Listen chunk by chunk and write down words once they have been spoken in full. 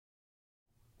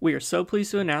We are so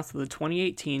pleased to announce that the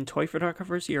 2018 Toy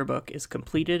Photographer's Yearbook is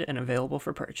completed and available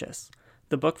for purchase.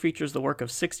 The book features the work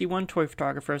of 61 toy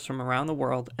photographers from around the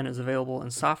world and is available in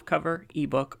softcover,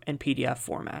 ebook, and PDF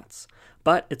formats.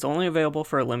 But it's only available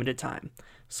for a limited time.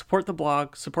 Support the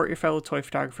blog, support your fellow toy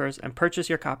photographers, and purchase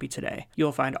your copy today. You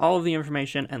will find all of the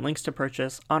information and links to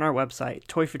purchase on our website,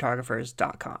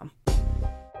 toyphotographers.com.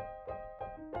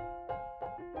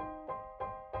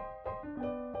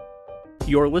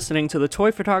 You're listening to the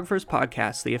Toy Photographers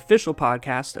Podcast, the official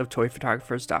podcast of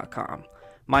toyphotographers.com.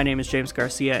 My name is James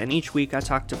Garcia, and each week I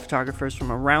talk to photographers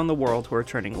from around the world who are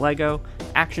turning Lego,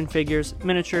 action figures,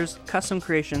 miniatures, custom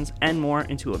creations, and more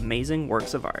into amazing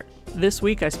works of art. This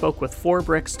week I spoke with 4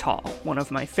 Bricks Tall, one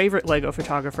of my favorite Lego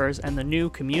photographers and the new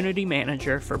community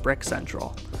manager for Brick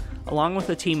Central. Along with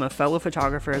a team of fellow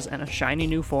photographers and a shiny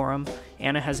new forum,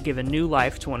 Anna has given new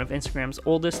life to one of Instagram's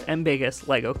oldest and biggest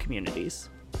Lego communities.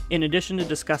 In addition to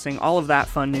discussing all of that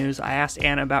fun news, I asked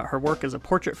Anna about her work as a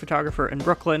portrait photographer in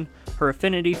Brooklyn, her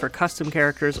affinity for custom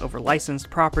characters over licensed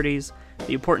properties,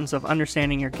 the importance of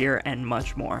understanding your gear, and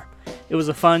much more. It was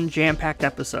a fun, jam-packed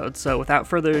episode, so without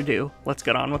further ado, let's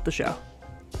get on with the show.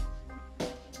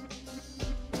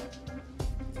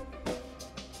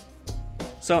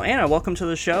 So Anna, welcome to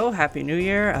the show. Happy New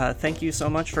Year. Thank you so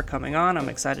much for coming on. I'm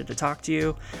excited to talk to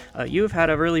you. You've had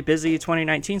a really busy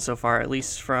 2019 so far, at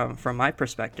least from my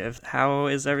perspective. How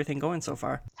is everything going so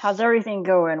far? How's everything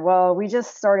going? Well, we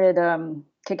just started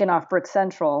kicking off Brick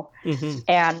Central,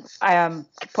 and I am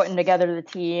putting together the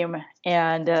team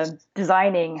and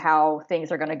designing how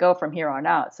things are going to go from here on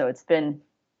out. So it's been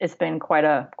quite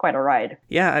a ride.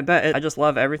 Yeah, I bet. I just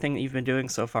love everything that you've been doing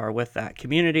so far with that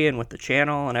community and with the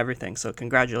channel and everything. So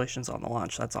congratulations on the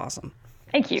launch. That's awesome.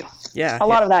 Thank you. Yeah. A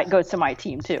lot of that goes to my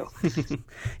team too.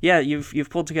 Yeah, you've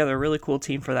pulled together a really cool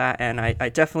team for that, and I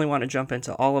definitely want to jump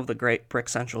into all of the great Brick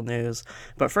Central news.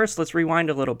 But first, let's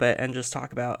rewind a little bit and just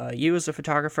talk about you as a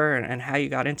photographer and how you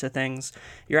got into things.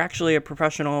 You're actually a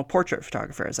professional portrait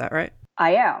photographer, is that right?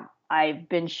 I am. I've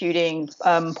been shooting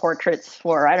portraits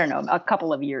for, a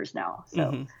couple of years now.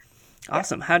 So,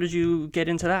 Awesome. How did you get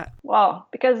into that? Well,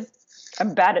 because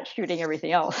I'm bad at shooting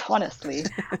everything else, honestly.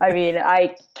 I mean,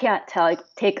 I can't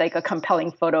take like a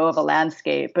compelling photo of a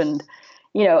landscape. And,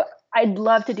 I'd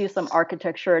love to do some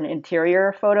architecture and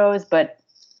interior photos, but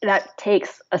that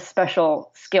takes a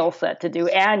special skill set to do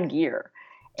and gear.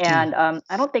 And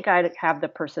I don't think I'd have the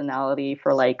personality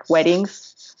for like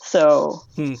weddings. So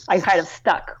I kind of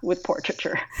stuck with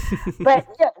portraiture. But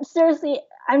yeah, seriously,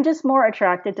 I'm just more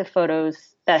attracted to photos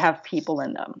that have people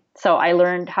in them. So I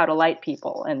learned how to light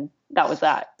people, and that was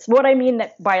that. So what I mean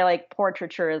by like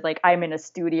portraiture is like I'm in a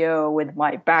studio with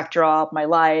my backdrop, my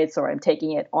lights, or I'm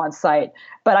taking it on site.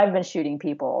 But I've been shooting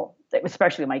people,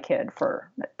 especially my kid,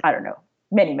 for,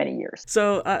 many, many years.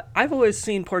 So I've always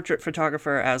seen portrait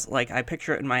photographer as like, I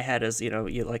picture it in my head as,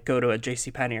 you like go to a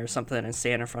JCPenney or something and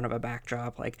stand in front of a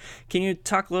backdrop. Like, can you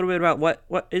talk a little bit about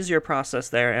what is your process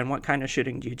there and what kind of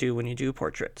shooting do you do when you do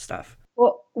portrait stuff?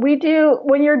 Well, when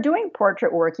you're doing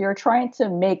portrait work, you're trying to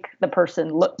make the person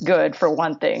look good for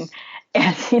one thing.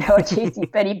 And, a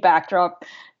JCPenney backdrop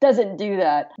doesn't do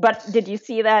that. But did you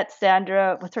see that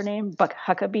Sandra, what's her name? Buck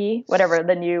Huckabee, whatever,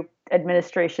 the new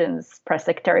administration's press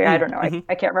secretary. I don't know.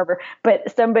 I can't remember.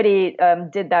 But somebody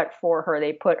did that for her.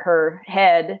 They put her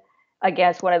head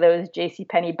against one of those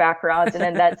JCPenney backgrounds, and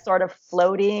then that sort of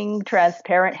floating,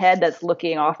 transparent head that's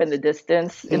looking off in the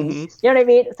distance. And, you know what I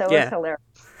mean? So it was hilarious.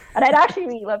 And I'd actually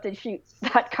really love to shoot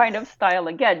that kind of style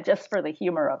again, just for the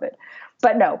humor of it.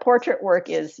 But no, portrait work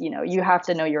is, you have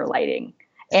to know your lighting,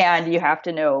 and you have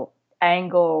to know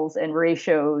angles and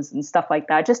ratios and stuff like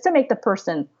that, just to make the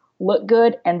person look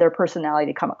good and their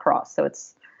personality come across. So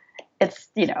it's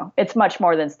much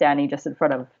more than standing just in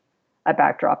front of a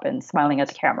backdrop and smiling at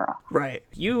the camera. Right.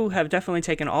 You have definitely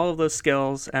taken all of those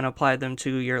skills and applied them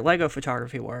to your Lego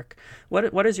photography work.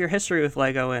 What is your history with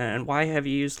Lego, and why have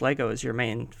you used Lego as your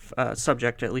main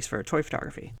subject, at least for toy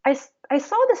photography? I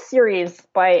saw the series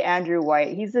by Andrew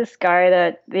White. He's this guy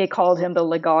that they called him the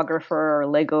Legographer or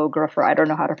Legographer. I don't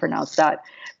know how to pronounce that.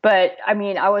 But I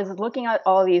mean, I was looking at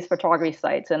all these photography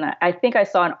sites, and I think I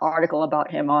saw an article about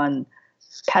him on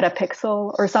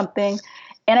Petapixel or something.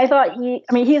 And I thought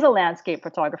he's a landscape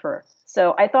photographer.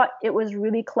 So I thought it was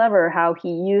really clever how he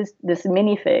used this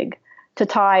minifig to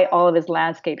tie all of his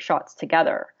landscape shots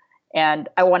together. And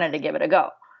I wanted to give it a go.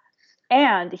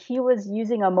 And he was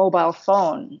using a mobile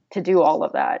phone to do all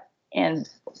of that. And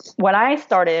when I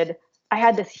started, I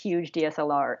had this huge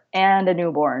DSLR and a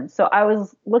newborn. So I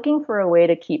was looking for a way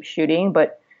to keep shooting,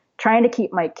 but trying to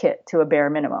keep my kit to a bare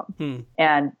minimum.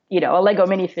 And, a Lego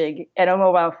minifig and a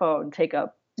mobile phone take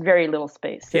up very little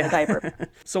space in a diaper.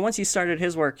 So once you started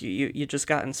his work, you just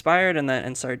got inspired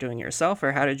and started doing it yourself,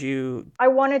 or how did you? I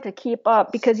wanted to keep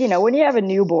up because, when you have a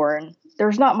newborn,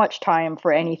 there's not much time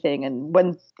for anything.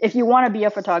 And if you want to be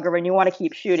a photographer and you want to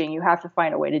keep shooting, you have to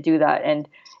find a way to do that. And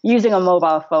using a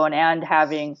mobile phone and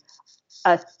having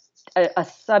a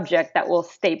subject that will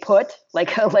stay put,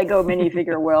 like a Lego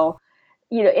minifigure will,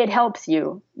 it helps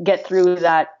you get through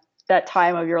that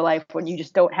time of your life when you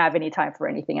just don't have any time for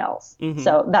anything else. Mm-hmm.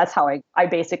 So that's how I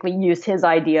basically used his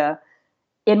idea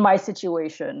in my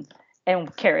situation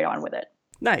and carried on with it.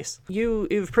 Nice.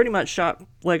 You've pretty much shot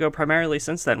Lego primarily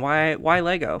since then. Why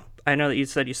Lego? I know that you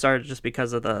said you started just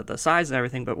because of the size and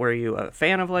everything, but were you a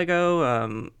fan of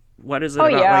Lego? What is it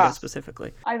about Lego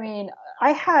specifically? I mean,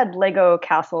 I had Lego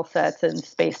castle sets and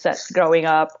space sets growing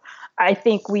up. I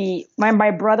think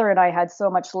my brother and I had so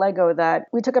much Lego that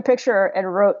we took a picture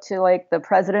and wrote to like the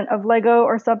president of Lego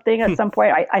or something at some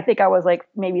point. I think I was like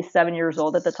maybe 7 years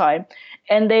old at the time.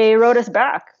 And they wrote us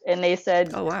back and they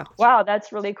said, "Oh, wow,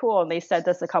 that's really cool." And they sent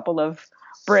us a couple of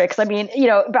bricks. I mean,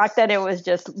 back then it was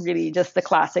just really just the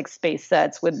classic space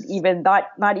sets with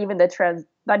not even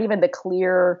the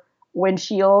clear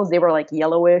windshields. They were like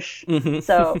yellowish. Mm-hmm.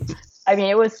 So, I mean,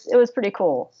 it was pretty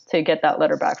cool to get that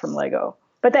letter back from Lego.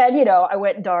 But then, I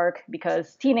went dark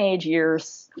because teenage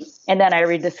years, and then I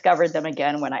rediscovered them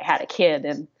again when I had a kid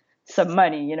and some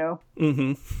money,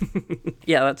 Mm-hmm.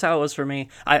 Yeah, that's how it was for me.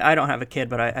 I don't have a kid,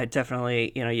 but I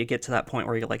definitely, you get to that point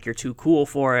where you're too cool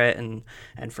for it and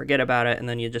forget about it, and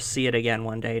then you just see it again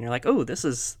one day, and you're like, oh, this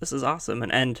is awesome,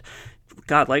 and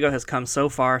God, Lego has come so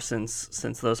far since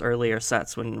those earlier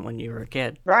sets when you were a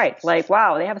kid. Right, like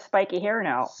wow, they have spiky hair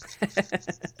now.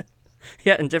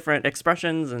 Yeah, and different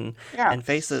expressions and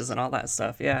faces and all that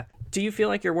stuff. Yeah. Do you feel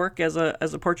like your work as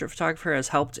a portrait photographer has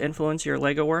helped influence your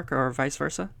Lego work, or vice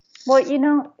versa? Well,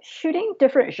 shooting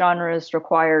different genres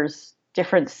requires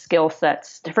different skill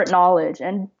sets, different knowledge,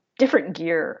 and different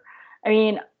gear. I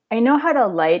mean, I know how to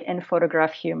light and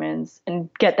photograph humans and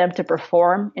get them to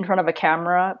perform in front of a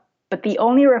camera, but the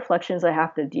only reflections I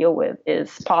have to deal with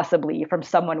is possibly from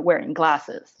someone wearing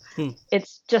glasses.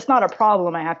 It's just not a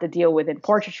problem I have to deal with in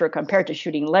portraiture compared to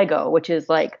shooting Lego, which is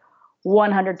like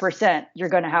 100% you're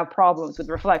going to have problems with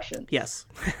reflections. Yes.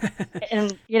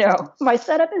 And, my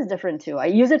setup is different too. I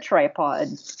use a tripod,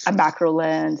 a macro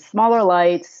lens, smaller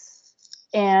lights,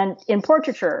 and in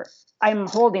portraiture, I'm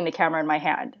holding the camera in my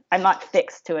hand. I'm not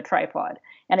fixed to a tripod,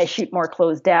 and I shoot more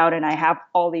closed down, and I have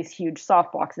all these huge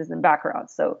soft boxes in background.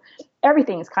 So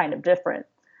everything's kind of different.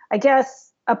 I guess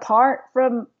apart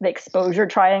from the exposure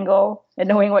triangle and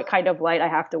knowing what kind of light I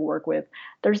have to work with,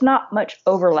 there's not much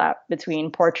overlap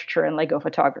between portraiture and Lego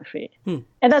photography. And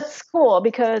that's cool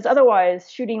because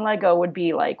otherwise shooting Lego would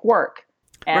be like work.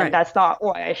 And That's not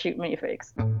why I shoot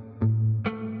minifigs.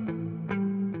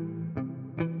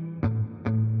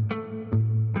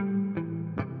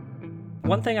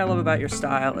 One thing I love about your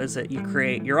style is that you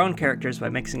create your own characters by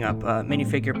mixing up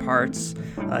minifigure parts.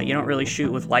 You don't really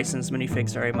shoot with licensed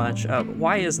minifigs very much.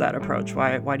 Why is that approach?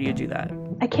 Why do you do that?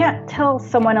 I can't tell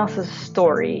someone else's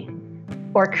story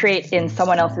or create in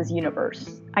someone else's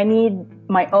universe. I need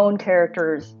my own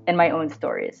characters and my own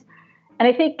stories. And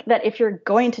I think that if you're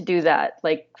going to do that,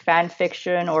 like fan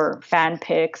fiction or fan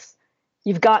pics,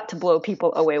 you've got to blow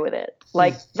people away with it.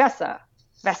 Like Vesa.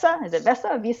 Vesa? Is it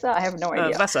Vesa? Visa? I have no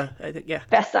idea. Vesa, I think, yeah.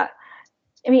 Vesa.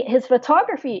 I mean, his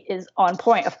photography is on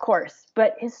point, of course,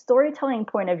 but his storytelling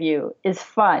point of view is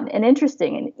fun and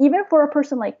interesting. And even for a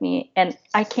person like me, and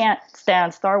I can't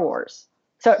stand Star Wars.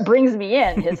 So it brings me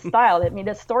in, his style. I mean,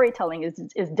 the storytelling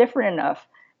is different enough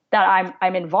that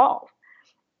I'm involved.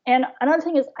 And another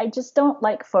thing is, I just don't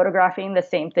like photographing the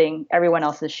same thing everyone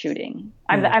else is shooting.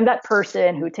 I'm that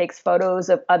person who takes photos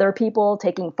of other people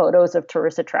taking photos of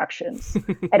tourist attractions.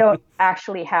 I don't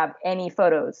actually have any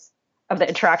photos of the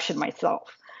attraction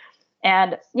myself.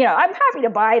 And, I'm happy to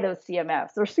buy those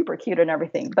CMFs. They're super cute and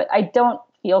everything, but I don't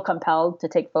feel compelled to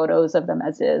take photos of them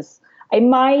as is. I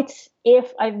might,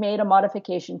 if I've made a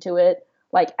modification to it,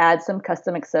 like add some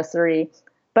custom accessory.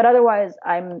 But otherwise,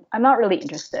 I'm not really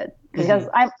interested because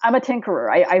I'm a tinkerer.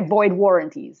 I avoid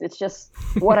warranties. It's just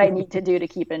what I need to do to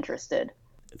keep interested.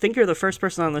 I think you're the first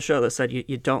person on the show that said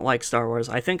you don't like Star Wars.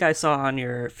 I think I saw on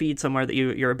your feed somewhere that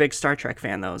you're a big Star Trek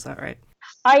fan, though. Is that right?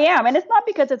 I am. And it's not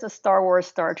because it's a Star Wars,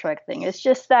 Star Trek thing. It's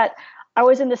just that I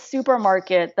was in the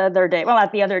supermarket the other day. Well,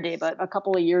 not the other day, but a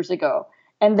couple of years ago.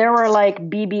 And there were like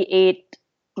BB-8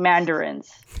 Mandarins.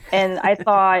 And I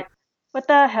thought, what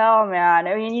the hell, man?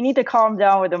 I mean, you need to calm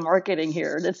down with the marketing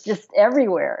here. It's just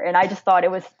everywhere. And I just thought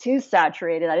it was too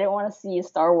saturated. I didn't want to see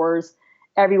Star Wars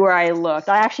everywhere I looked.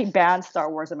 I actually banned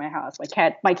Star Wars in my house.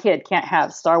 My kid can't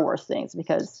have Star Wars things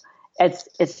because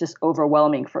it's just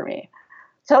overwhelming for me.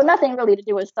 So nothing really to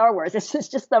do with Star Wars. It's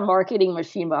just the marketing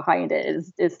machine behind it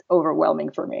is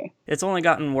overwhelming for me. It's only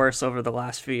gotten worse over the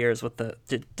last few years with the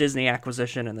Disney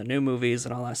acquisition and the new movies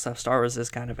and all that stuff. Star Wars is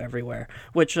kind of everywhere,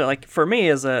 which like for me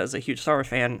as a huge Star Wars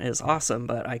fan is awesome,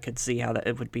 but I could see how that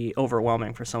it would be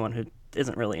overwhelming for someone who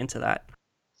isn't really into that.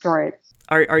 Right.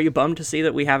 Are you bummed to see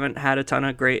that we haven't had a ton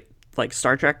of great like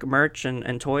Star Trek merch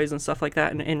and toys and stuff like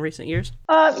that in recent years?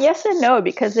 Yes and no,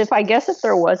 because if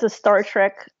there was Star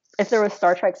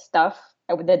Trek stuff,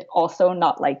 I would also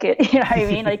not like it. You know what I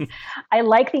mean? Like, I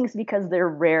like things because they're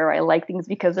rare. I like things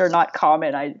because they're not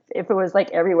common. If it was like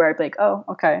everywhere, I'd be like, oh,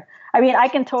 okay. I mean, I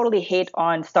can totally hate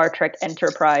on Star Trek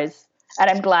Enterprise, and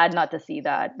I'm glad not to see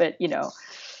that. But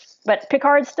but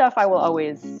Picard stuff, I will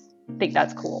always think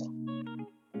that's cool.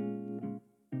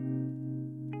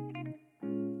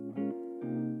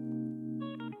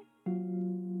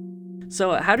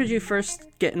 So how did you first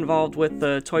get involved with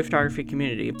the toy photography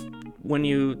community? When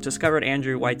you discovered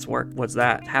Andrew White's work, was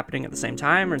that happening at the same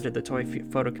time, or did the toy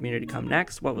photo community come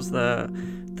next? What was the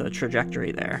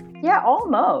trajectory there? Yeah,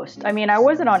 almost. I mean, I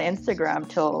wasn't on Instagram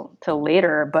till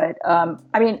later, but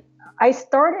I mean, I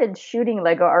started shooting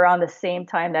Lego around the same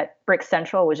time that Brick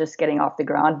Central was just getting off the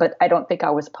ground, but I don't think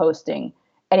I was posting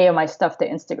any of my stuff to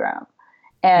Instagram.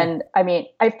 And I mean,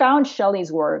 I found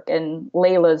Shelley's work and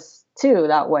Layla's too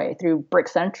that way through Brick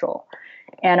Central.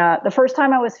 And the first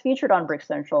time I was featured on Brick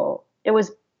Central, it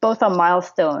was both a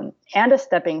milestone and a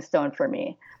stepping stone for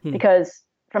me, because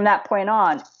from that point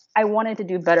on, I wanted to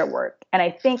do better work. And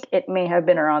I think it may have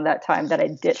been around that time that I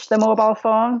ditched the mobile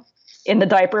phone in the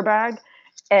diaper bag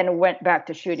and went back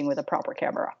to shooting with a proper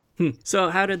camera. So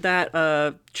how did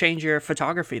that change your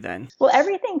photography then? Well,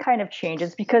 everything kind of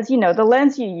changes because, the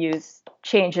lens you use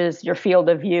changes your field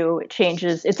of view.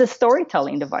 It's a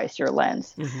storytelling device, your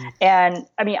lens. Mm-hmm. And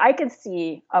I mean, I could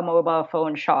see a mobile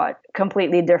phone shot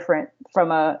completely different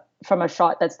from a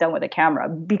shot that's done with a camera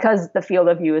because the field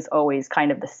of view is always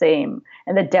kind of the same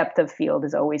and the depth of field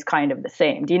is always kind of the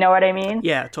same. Do you know what I mean?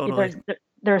 Yeah, totally.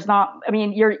 There's not, I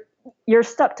mean, you're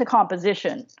stuck to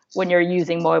composition when you're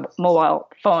using mobile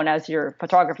phone as your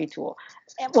photography tool.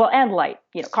 And light.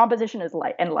 Composition is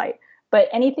light and light. But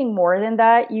anything more than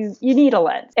that, you need a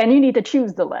lens, and you need to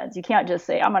choose the lens. You can't just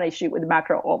say, I'm going to shoot with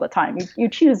macro all the time. You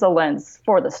choose the lens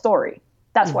for the story.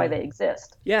 That's why they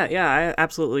exist. Yeah, I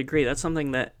absolutely agree. That's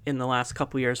something that in the last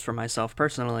couple years for myself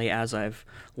personally, as I've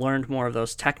learned more of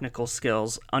those technical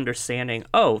skills, understanding,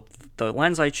 the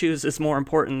lens I choose is more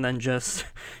important than just,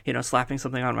 slapping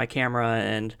something on my camera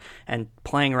and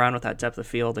playing around with that depth of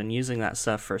field and using that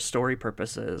stuff for story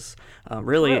purposes.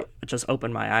 Really just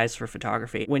opened my eyes for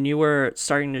photography. When you were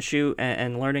starting to shoot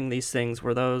and learning these things,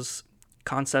 were those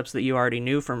concepts that you already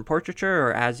knew from portraiture,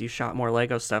 or as you shot more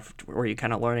Lego stuff, were you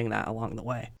kind of learning that along the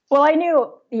way? Well, I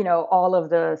knew, all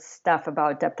of the stuff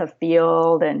about depth of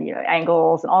field and,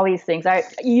 angles and all these things.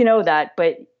 That,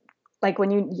 but like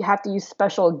when you have to use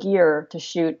special gear to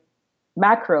shoot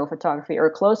macro photography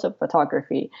or close-up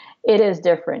photography, it is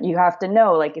different. You have to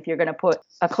know, like if you're going to put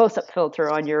a close-up filter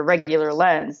on your regular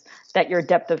lens, that your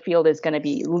depth of field is going to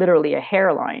be literally a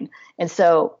hairline. And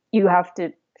so you have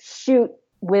to shoot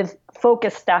with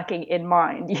focus stacking in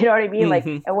mind. You know what I mean? Like,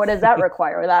 and what does that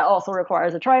require? That also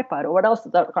requires a tripod. Or what else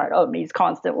does that require? Oh, it needs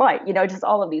constant light. Just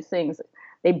all of these things,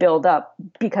 they build up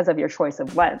because of your choice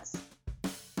of lens.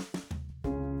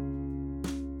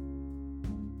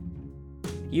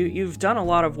 You've done a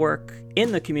lot of work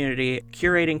in the community,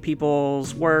 curating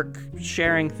people's work,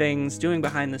 sharing things, doing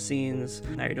behind the scenes.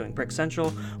 Now you're doing Brick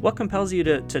Central. What compels you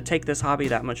to take this hobby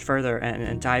that much further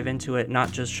and dive into it,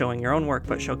 not just showing your own work,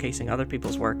 but showcasing other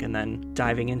people's work and then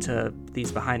diving into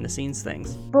these behind the scenes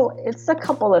things? Well, it's a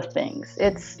couple of things.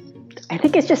 I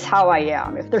think it's just how I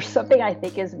am. If there's something I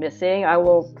think is missing, I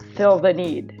will fill the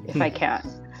need if I can.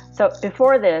 So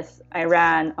before this, I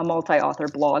ran a multi-author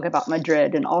blog about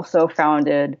Madrid and also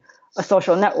founded a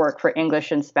social network for English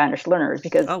and Spanish learners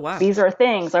because these are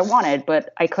things I wanted,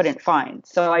 but I couldn't find.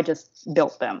 So I just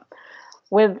built them.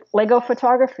 With Lego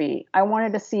photography, I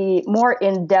wanted to see more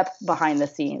in-depth behind the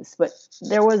scenes, but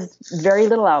there was very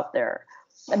little out there.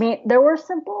 I mean, there were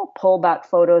simple pullback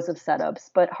photos of setups,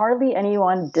 but hardly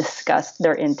anyone discussed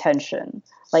their intention.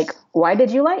 Like, why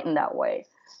did you lighten that way?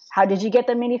 How did you get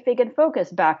the minifig in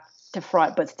focus back to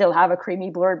front, but still have a creamy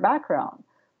blurred background?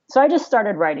 So I just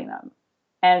started writing them.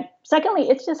 And secondly,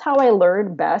 it's just how I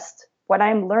learn best. When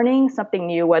I'm learning something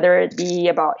new, whether it be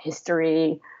about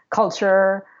history,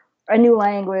 culture, a new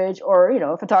language,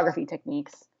 or, photography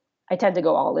techniques, I tend to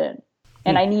go all in.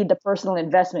 And I need the personal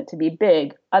investment to be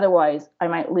big. Otherwise, I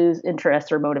might lose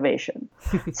interest or motivation.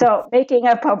 So making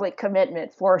a public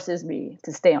commitment forces me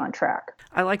to stay on track.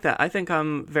 I like that. I think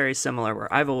I'm very similar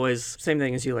where I've always, same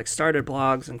thing as you, like started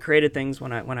blogs and created things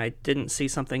when I didn't see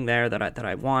something there that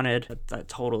I wanted. That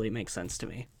totally makes sense to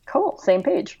me. Cool. Same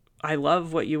page. I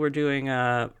love what you were doing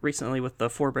recently with the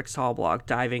 4 Bricks Tall blog,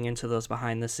 diving into those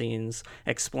behind the scenes,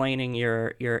 explaining your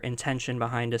intention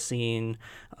behind a scene,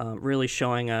 really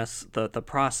showing us the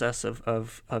process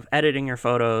of editing your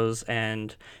photos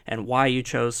and why you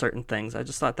chose certain things. I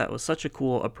just thought that was such a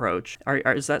cool approach.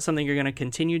 Is that something you're going to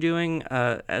continue doing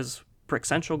as Brick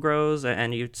Central grows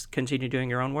and you continue doing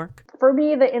your own work? For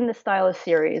me, the In the Stylist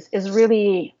series is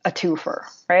really a twofer,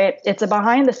 right? It's a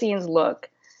behind the scenes look,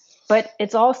 but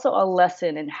it's also a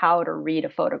lesson in how to read a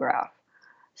photograph.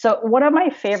 So one of my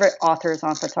favorite authors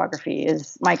on photography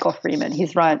is Michael Freeman.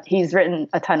 He's written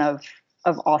a ton of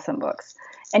awesome books.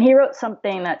 And he wrote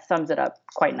something that sums it up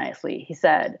quite nicely. He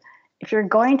said, if you're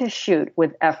going to shoot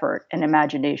with effort and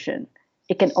imagination,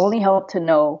 it can only help to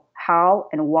know how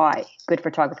and why good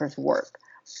photographers work.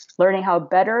 Learning how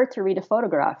better to read a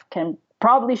photograph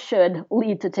should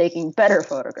lead to taking better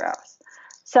photographs.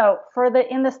 So for the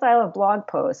In the Style of blog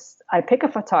posts, I pick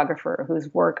a photographer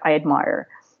whose work I admire,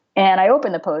 and I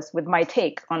open the post with my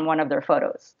take on one of their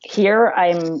photos. Here,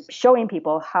 I'm showing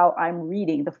people how I'm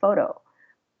reading the photo.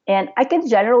 And I can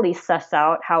generally suss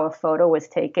out how a photo was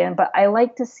taken, but I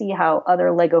like to see how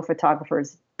other Lego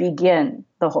photographers begin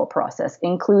the whole process,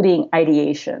 including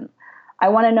ideation. I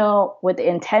want to know what the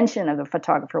intention of the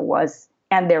photographer was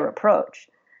and their approach,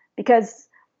 because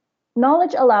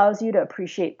knowledge allows you to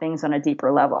appreciate things on a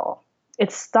deeper level. It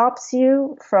stops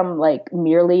you from like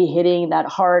merely hitting that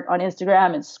heart on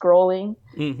Instagram and scrolling.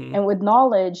 Mm-hmm. And with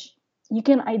knowledge, you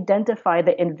can identify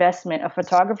the investment a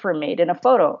photographer made in a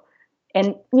photo.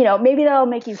 And, maybe that'll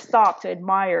make you stop to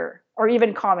admire or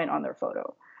even comment on their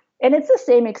photo. And it's the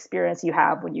same experience you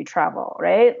have when you travel,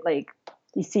 right? Like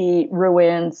you see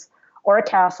ruins or a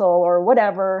castle or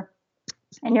whatever,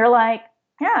 and you're like,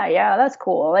 yeah, that's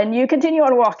cool. And you continue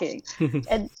on walking.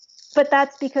 But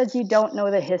that's because you don't know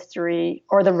the history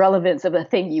or the relevance of the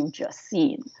thing you've just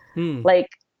seen.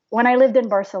 Like when I lived in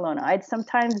Barcelona, I'd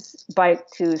sometimes bike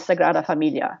to Sagrada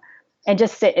Familia and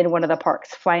just sit in one of the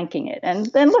parks flanking it and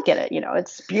then look at it.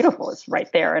 It's beautiful. It's right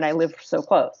there. And I live so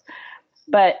close.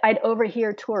 But I'd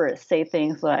overhear tourists say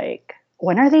things like,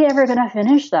 when are they ever going to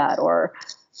finish that? Or,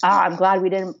 I'm glad we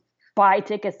didn't buy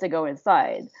tickets to go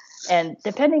inside. And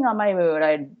depending on my mood,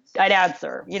 I'd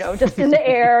answer, just in the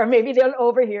air. Maybe they'll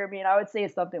overhear me, and I would say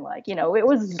something like, it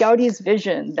was Gaudi's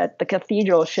vision that the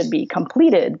cathedral should be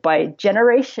completed by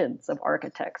generations of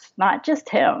architects, not just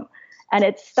him. And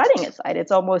it's stunning inside.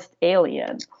 It's almost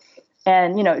alien.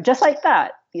 And, just like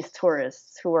that, these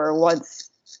tourists who were once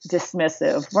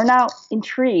dismissive were now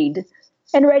intrigued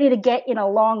and ready to get in a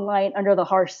long line under the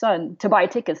harsh sun to buy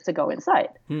tickets to go inside,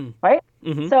 right?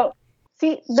 Mm-hmm. So,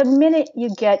 see, the minute you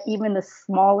get even the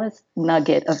smallest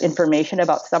nugget of information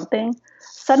about something,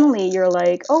 suddenly you're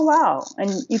like, oh, wow, and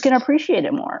you can appreciate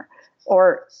it more.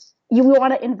 Or you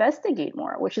want to investigate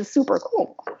more, which is super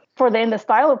cool. For the In the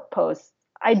Style of posts,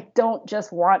 I don't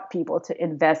just want people to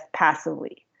invest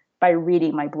passively by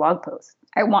reading my blog posts.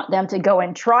 I want them to go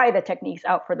and try the techniques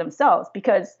out for themselves,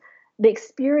 because the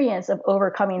experience of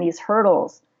overcoming these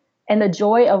hurdles and the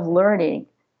joy of learning,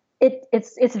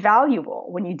 it's valuable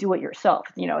when you do it yourself.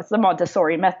 It's the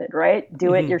Montessori method, right?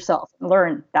 Do it yourself and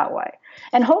learn that way.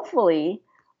 And hopefully,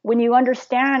 when you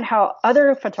understand how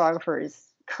other photographers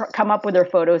come up with their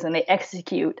photos and they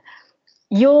execute,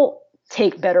 you'll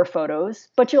take better photos,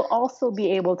 but you'll also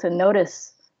be able to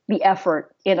notice the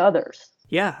effort in others.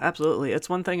 Yeah, absolutely. It's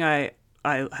one thing I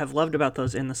have loved about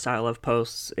those In the Style of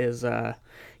posts is,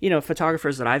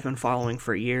 photographers that I've been following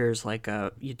for years, like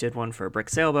you did one for Brick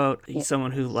Sailboat. He's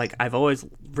someone who, like, I've always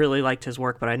really liked his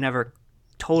work, but I never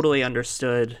totally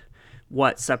understood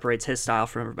what separates his style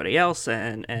from everybody else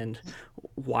and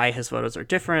why his photos are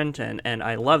different. And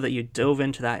I love that you dove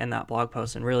into that in that blog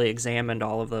post and really examined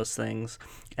all of those things.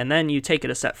 And then you take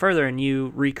it a step further and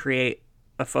you recreate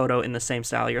a photo in the same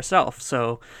style yourself.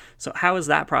 So how is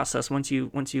that process once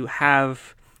you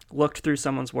have looked through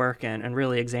someone's work and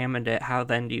really examined it? How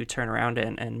then do you turn around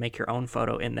and make your own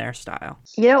photo in their style?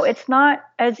 It's not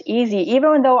as easy,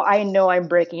 even though I know I'm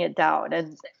breaking it down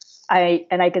and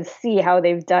I can see how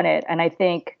they've done it. And I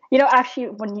think, actually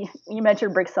when you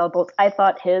mentioned Brick Sailboat, I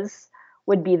thought his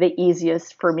would be the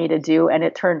easiest for me to do. And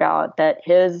it turned out that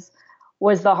his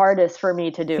was the hardest for me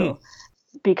to do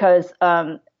because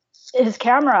his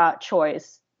camera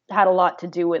choice had a lot to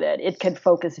do with it. It could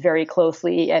focus very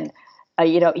closely and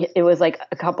it was like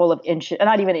a couple of inches,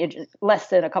 not even inches, less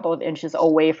than a couple of inches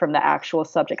away from the actual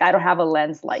subject. I don't have a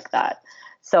lens like that.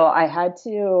 So I had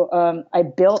to, I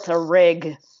built a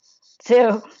rig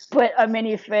to put a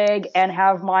minifig and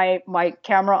have my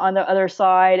camera on the other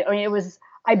side. I mean,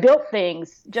 I built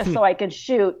things just so I could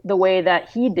shoot the way that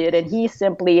he did, and he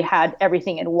simply had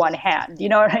everything in one hand. You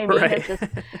know what I mean? Right. It's just,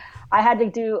 I had to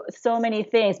do so many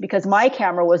things because my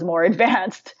camera was more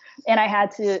advanced, and I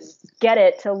had to get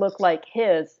it to look like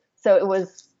his. So it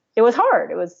was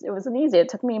hard. It wasn't easy. It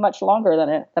took me much longer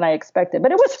than I expected,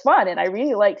 but it was fun, and I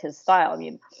really liked his style. I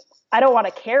mean, I don't want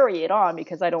to carry it on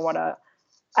because I don't want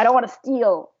to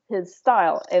steal his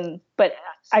style, but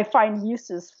I find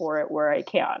uses for it where I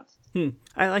can.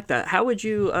 I like that. How would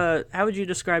you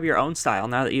describe your own style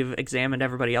now that you've examined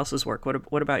everybody else's work?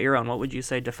 What about your own? What would you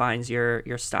say defines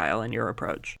your style and your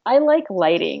approach? I like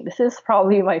lighting. This is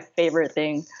probably my favorite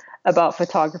thing about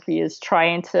photography, is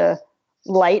trying to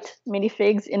light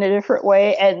minifigs in a different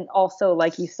way. And also,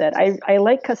 like you said, I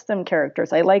like custom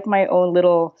characters. I like my own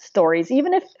little stories,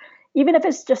 even if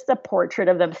it's just a portrait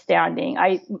of them standing.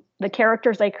 The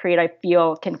characters I create, I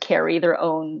feel, can carry their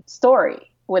own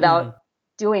story without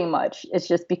doing much. It's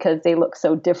just because they look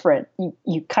so different.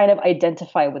 You kind of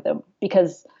identify with them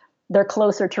because they're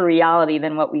closer to reality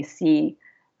than what we see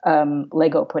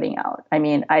Lego putting out. I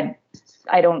mean, I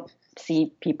don't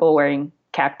see people wearing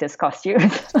cactus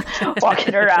costumes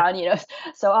walking around,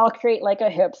 so I'll create like a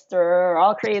hipster, or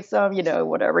I'll create some,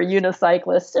 whatever,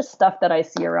 unicyclist, just stuff that I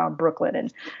see around Brooklyn.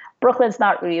 And Brooklyn's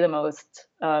not really the most,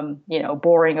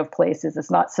 boring of places.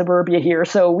 It's not suburbia here.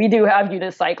 So we do have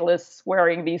unicyclists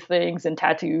wearing these things and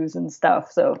tattoos and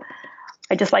stuff. So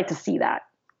I just like to see that.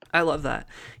 I love that.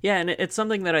 Yeah, and it's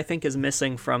something that I think is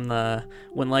missing from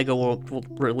when Lego will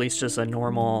release just a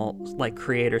normal like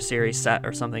creator series set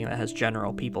or something that has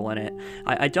general people in it.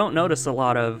 I don't notice a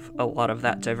lot of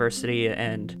that diversity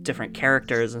and different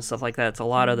characters and stuff like that. It's a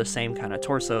lot of the same kind of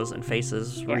torsos and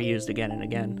faces reused again and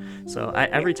again. So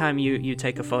every time you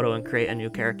take a photo and create a new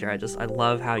character, I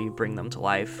love how you bring them to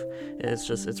life.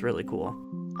 It's really cool.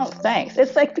 Oh, thanks.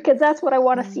 It's like, because that's what I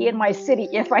want to see in my city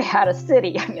if I had a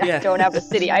city. I mean, I don't have a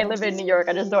city. I live in New York.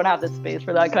 I just don't have the space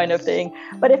for that kind of thing.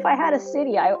 But if I had a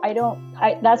city,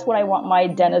 that's what I want my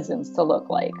denizens to look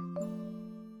like.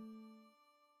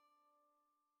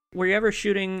 Were you ever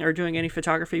shooting or doing any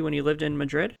photography when you lived in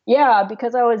Madrid? Yeah,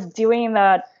 because I was doing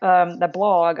that, the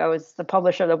blog. I was the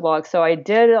publisher of the blog. So I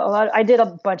did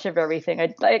a bunch of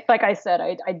everything. Like I said,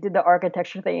 I did the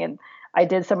architecture thing, and I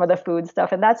did some of the food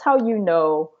stuff, and that's how you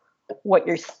know what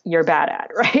you're bad at,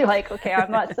 right? Like, okay,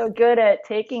 I'm not so good at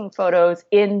taking photos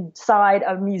inside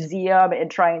a museum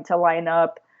and trying to line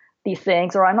up these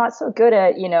things, or I'm not so good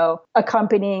at,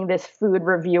 accompanying this food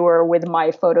reviewer with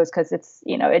my photos, because it's,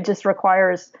 it just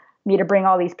requires me to bring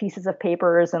all these pieces of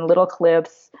papers and little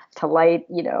clips to light,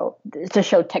 to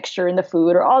show texture in the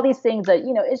food, or all these things that,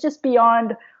 it's just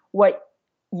beyond what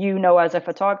as a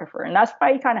photographer. And that's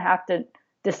why you kind of have to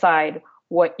decide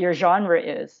what your genre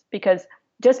is, because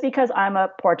just because I'm a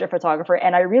portrait photographer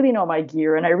and I really know my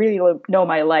gear and I really know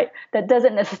my light, that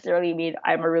doesn't necessarily mean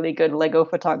I'm a really good Lego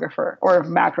photographer or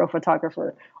macro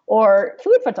photographer or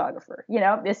food photographer.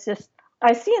 It's just,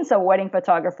 I've seen some wedding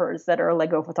photographers that are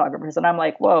Lego photographers, and I'm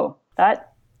like, whoa,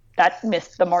 that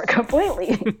missed the mark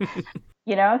completely.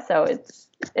 So it's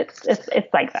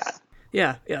like that.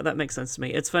 Yeah, that makes sense to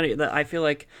me. It's funny that I feel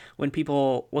like when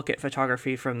people look at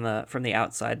photography from the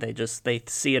outside, they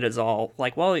see it as all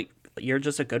like, well, you're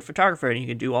just a good photographer and you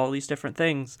can do all these different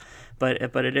things. But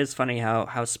it is funny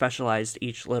how specialized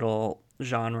each little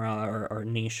genre or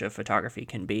niche of photography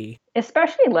can be.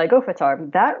 Especially Lego photography,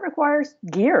 that requires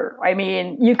gear. I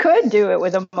mean, you could do it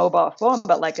with a mobile phone,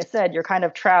 but like I said, you're kind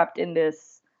of trapped in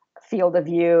this field of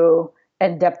view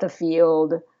and depth of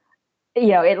field.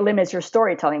 It limits your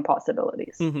storytelling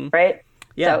possibilities, right?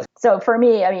 Yeah. So for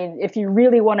me, I mean, if you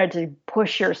really wanted to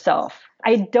push yourself,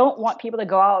 I don't want people to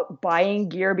go out buying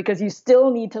gear, because you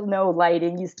still need to know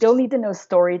lighting. You still need to know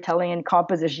storytelling and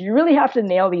composition. You really have to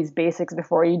nail these basics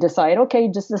before you decide, okay,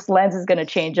 just this lens is going to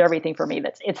change everything for me.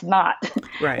 It's not.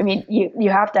 Right. I mean, you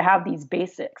have to have these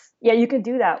basics. Yeah, you can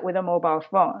do that with a mobile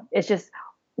phone. It's just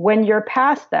when you're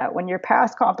past that, when you're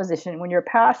past composition, when you're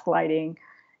past lighting,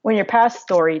 when you're past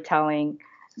storytelling,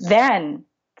 then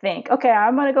think, okay,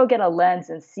 I'm going to go get a lens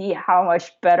and see how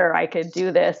much better I could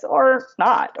do this or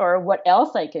not, or what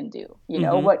else I can do,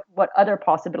 Mm-hmm. what other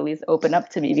possibilities open up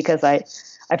to me because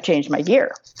I've changed my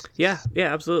gear. Yeah,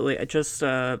 yeah, absolutely. I just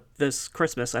this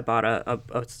Christmas I bought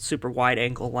a super wide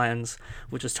angle lens,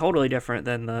 which is totally different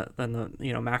than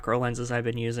the macro lenses I've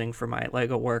been using for my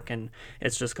Lego work, and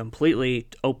it's just completely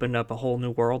opened up a whole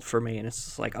new world for me. And it's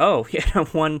just like, oh,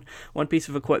 one piece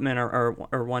of equipment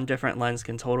or one different lens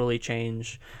can totally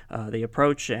change the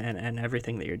approach and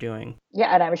everything that you're doing.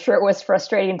 Yeah, and I'm sure it was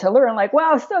frustrating to learn. Like,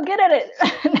 wow, I'm still good at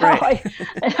it. Right.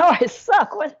 Now I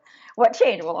suck. What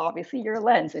changed? Well, obviously your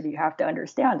lens, and you have to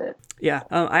understand it. Yeah,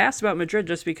 I asked about Madrid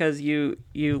just because you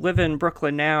live in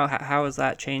Brooklyn now. How has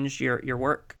that changed your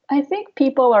work? I think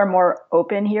people are more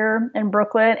open here in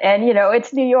Brooklyn, and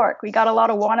it's New York. We got a lot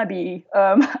of wannabe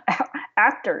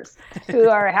actors who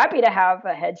are happy to have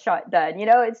a headshot done.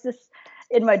 It's just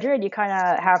in Madrid, you kind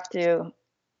of have to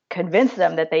convince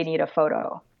them that they need a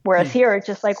photo. Whereas here, it's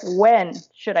just like, when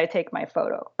should I take my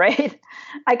photo, right?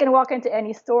 I can walk into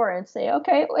any store and say,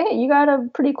 okay, hey, you got a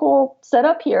pretty cool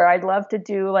setup here. I'd love to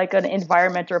do like an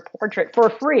environment or portrait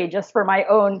for free, just for my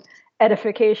own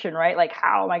edification, right? Like,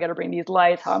 how am I going to bring these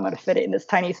lights? How am I going to fit it in this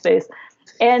tiny space?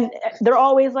 And they're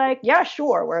always like, yeah,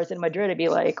 sure. Whereas in Madrid, it'd be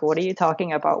like, what are you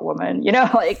talking about, woman?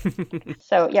 Like,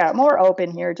 so yeah, more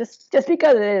open here, just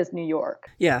because it is New York.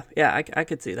 Yeah, I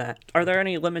could see that. Are there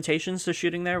any limitations to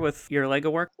shooting there with your Lego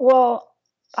work? Well,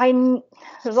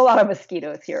 there's a lot of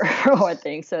mosquitoes here for one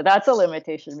thing. So that's a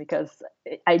limitation because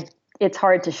it's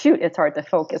hard to shoot. It's hard to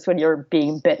focus when you're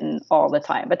being bitten all the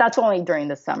time, but that's only during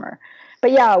the summer.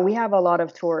 But yeah, we have a lot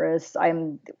of tourists.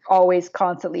 I'm always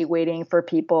constantly waiting for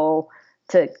people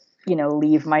to,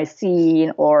 leave my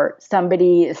scene, or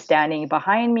somebody is standing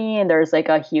behind me and there's like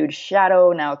a huge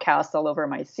shadow now cast all over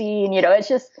my scene. It's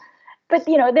just, but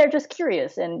they're just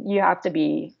curious, and you have to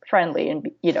be friendly and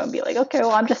be like, okay,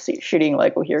 well, I'm just shooting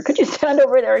Lego here. Could you stand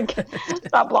over there and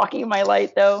stop blocking my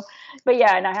light though? But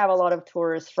yeah, and I have a lot of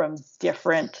tourists from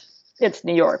it's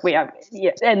New York.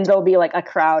 And there'll be like a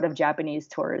crowd of Japanese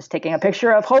tourists taking a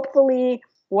picture of hopefully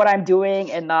what I'm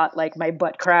doing and not like my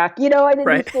butt crack. I did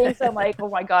Right. these things. I'm like, oh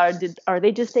my God, are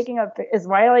they just is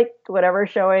my like whatever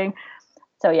showing?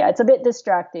 So yeah, it's a bit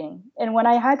distracting. And when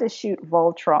I had to shoot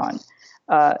Voltron,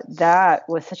 that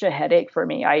was such a headache for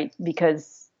me.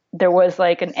 Because there was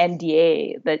like an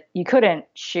NDA that you couldn't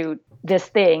shoot this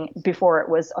thing before it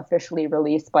was officially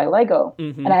released by Lego.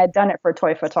 Mm-hmm. And I had done it for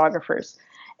toy photographers.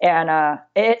 And I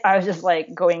was just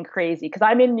like going crazy because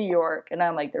I'm in New York, and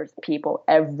I'm like, there's people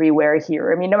everywhere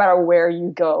here. I mean, no matter where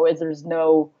you go, there's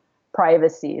no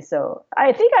privacy. So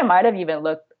I think I might have even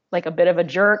looked like a bit of a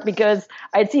jerk because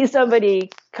I'd see somebody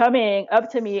coming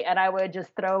up to me and I would just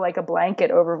throw like a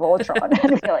blanket over Voltron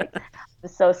and be like, I'm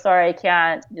so sorry, I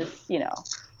can't just, Or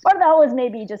that was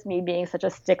maybe just me being such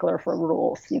a stickler for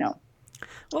rules.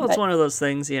 Well, it's one of those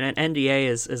things, an NDA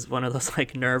is one of those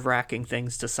like nerve-wracking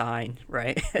things to sign,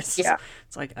 right? It's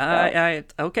like, I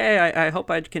hope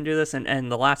I can do this,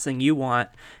 and the last thing you want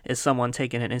is someone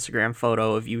taking an Instagram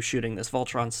photo of you shooting this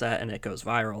Voltron set and it goes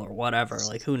viral or whatever.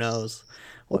 Like, who knows?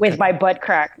 With my butt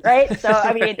crack, right? So,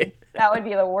 I mean, Right. That would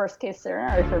be the worst case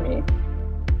scenario for me.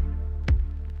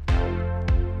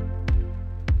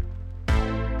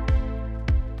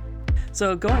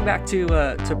 So going back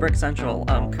to Brick Central,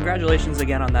 congratulations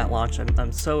again on that launch.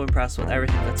 I'm so impressed with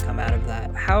everything that's come out of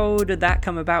that. How did that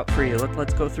come about for you?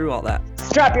 Let's go through all that.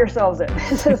 Strap yourselves in.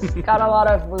 This has got a lot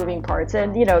of moving parts,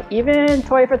 and even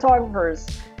Toy Photographers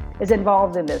is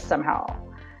involved in this somehow.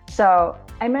 So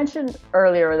I mentioned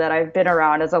earlier that I've been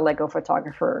around as a Lego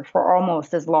photographer for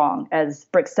almost as long as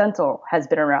Brick Central has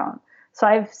been around. So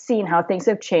I've seen how things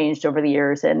have changed over the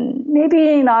years, and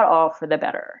maybe not all for the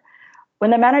better. When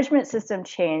the management system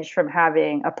changed from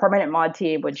having a permanent mod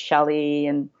team with Shelly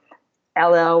and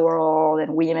LL World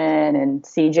and Weeman and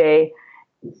CJ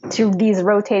to these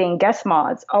rotating guest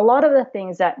mods, a lot of the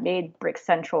things that made Brick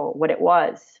Central what it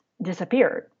was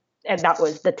disappeared. And that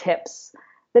was the tips,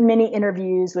 the mini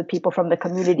interviews with people from the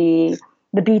community,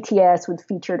 the BTS with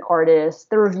featured artists,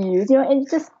 the reviews, and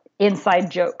just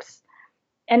inside jokes.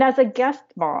 And as a guest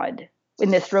mod in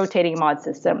this rotating mod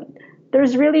system,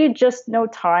 there's really just no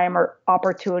time or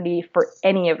opportunity for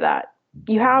any of that.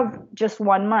 You have just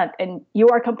 1 month and you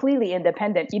are completely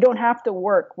independent. You don't have to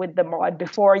work with the mod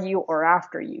before you or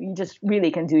after you. You just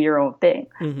really can do your own thing.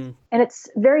 Mm-hmm. And it's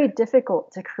very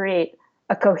difficult to create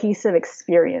a cohesive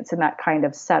experience in that kind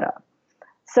of setup.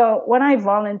 So when I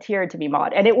volunteered to be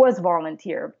mod, and it was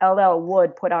volunteer, LL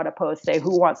would put out a post, say,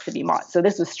 who wants to be mod? So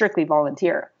this was strictly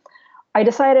volunteer. I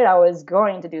decided I was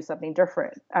going to do something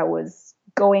different. I was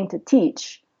going to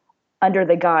teach under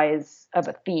the guise of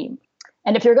a theme.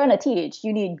 And if you're going to teach,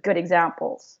 you need good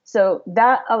examples. So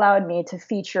that allowed me to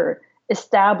feature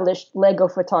established Lego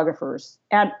photographers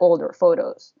and older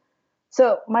photos.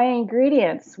 So my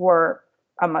ingredients were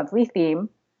a monthly theme,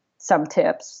 some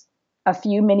tips, a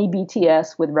few mini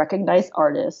BTS with recognized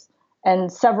artists,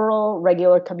 and several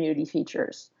regular community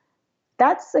features.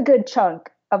 That's a good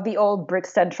chunk of the old Brick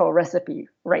Central recipe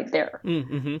right there.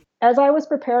 Mm-hmm. As I was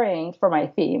preparing for my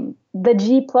theme, the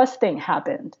G Plus thing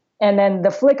happened. And then the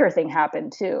Flickr thing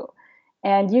happened too.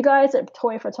 And you guys at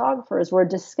Toy Photographers were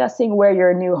discussing where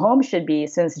your new home should be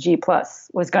since G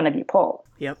Plus was going to be pulled.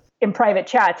 Yep. In private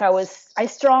chats, I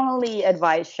strongly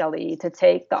advised Shelly to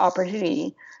take the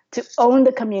opportunity to own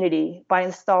the community by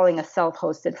installing a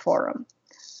self-hosted forum.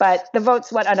 But the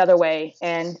votes went another way,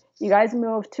 and you guys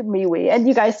moved to MeWe, and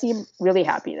you guys seem really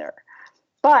happy there.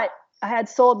 But I had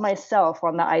sold myself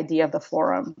on the idea of the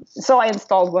forum, so I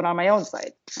installed one on my own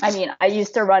site. I mean, I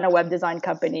used to run a web design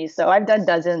company, so I've done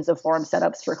dozens of forum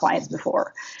setups for clients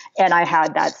before, and I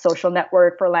had that social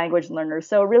network for language learners.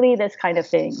 So really, this kind of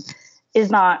thing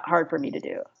is not hard for me to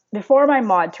do. Before my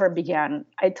mod term began,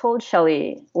 I told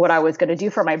Shelly what I was going to do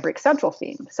for my Brick Central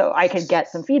theme, so I could get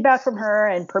some feedback from her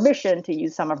and permission to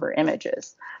use some of her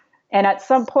images. And at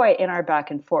some point in our back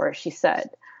and forth, she said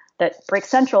that Brick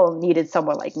Central needed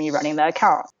someone like me running the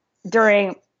account.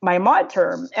 During my mod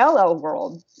term, LL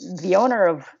World, the owner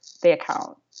of the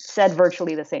account, said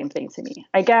virtually the same thing to me.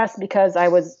 I guess because I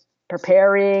was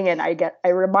preparing and I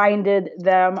reminded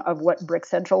them of what Brick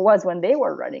Central was when they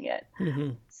were running it.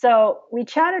 Mm-hmm. So we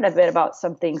chatted a bit about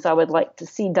some things I would like to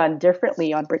see done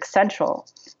differently on Brick Central.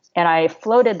 And I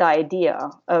floated the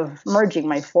idea of merging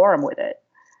my forum with it.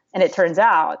 And it turns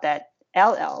out that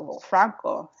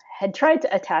Franco, had tried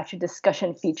to attach a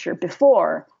discussion feature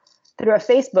before through a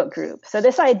Facebook group. So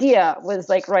this idea was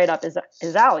like right up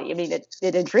his alley. I mean,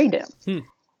 it intrigued him.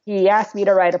 He asked me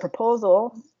to write a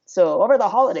proposal. So over the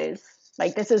holidays,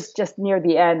 like this is just near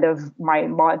the end of my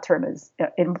mod term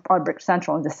on Brick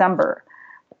Central in December,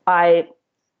 I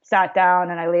sat down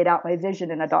and I laid out my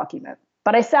vision in a document.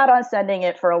 But I sat on sending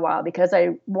it for a while because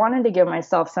I wanted to give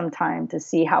myself some time to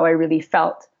see how I really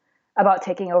felt about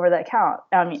taking over the account.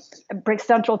 I mean, Brick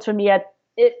Central to me,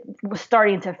 it was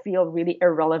starting to feel really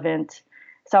irrelevant.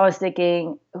 So I was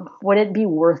thinking, would it be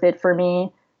worth it for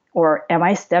me? Or am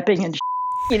I stepping in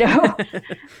you know?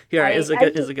 Yeah, is it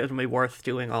going to be worth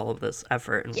doing all of this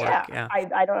effort and work? Yeah.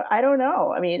 I don't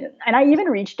know. I mean, and I even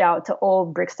reached out to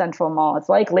old Brick Central mods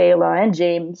like Layla and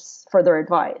James for their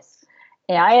advice.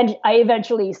 And I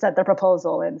eventually sent the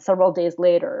proposal, and several days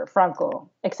later, Franco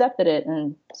accepted it,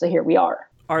 and so here we are.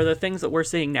 Are the things that we're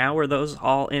seeing now, are those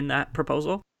all in that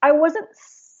proposal? I wasn't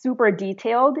super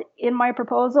detailed in my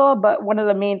proposal, but one of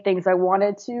the main things I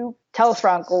wanted to tell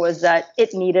Franco was that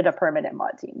it needed a permanent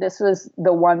mod team. This was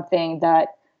the one thing that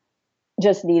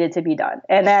just needed to be done.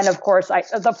 And then, of course,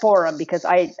 the forum, because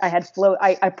I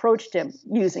approached him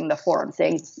using the forum,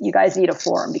 saying, you guys need a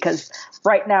forum, because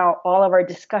right now all of our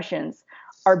discussions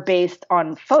are based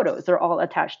on photos. They're all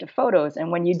attached to photos.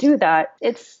 And when you do that,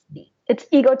 it's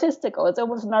egotistical. It's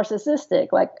almost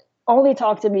narcissistic. Like, only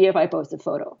talk to me if I post a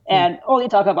photo and only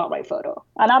talk about my photo.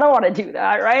 And I don't want to do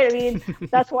that, right? I mean,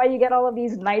 that's why you get all of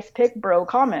these nice pic bro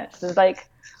comments. It's like,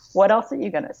 what else are you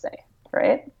going to say,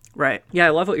 right? Right. Yeah,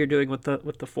 I love what you're doing with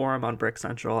the forum on Brick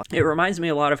Central. It reminds me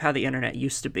a lot of how the internet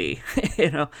used to be,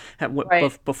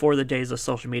 before the days of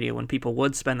social media, when people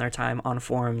would spend their time on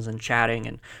forums and chatting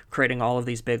and creating all of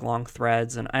these big, long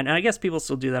threads. And I guess people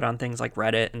still do that on things like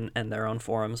Reddit and their own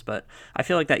forums, but I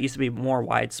feel like that used to be more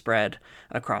widespread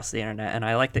across the internet. And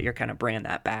I like that you're kind of bringing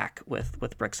that back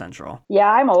with Brick Central. Yeah,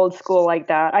 I'm old school like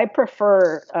that. I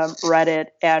prefer Reddit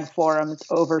and forums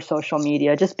over social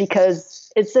media just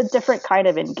because it's a different kind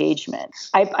of engagement.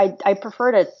 I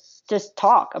prefer to just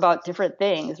talk about different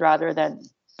things rather than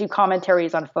do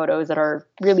commentaries on photos that are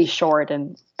really short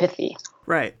and pithy.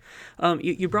 Right.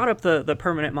 You brought up the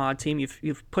permanent mod team.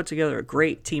 You've put together a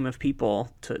great team of people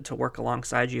to work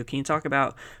alongside you. Can you talk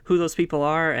about who those people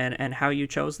are and how you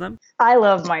chose them? I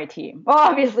love my team. Well,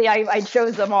 obviously, I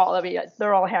chose them all. I mean,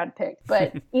 they're all handpicked.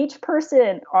 But each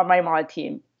person on my mod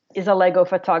team is a Lego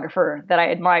photographer that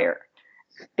I admire.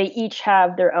 They each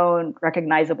have their own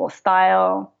recognizable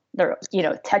style. Their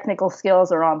technical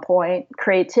skills are on point,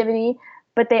 creativity,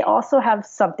 but they also have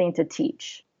something to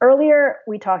teach. Earlier,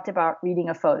 we talked about reading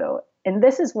a photo, and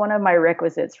this is one of my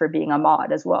requisites for being a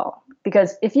mod as well.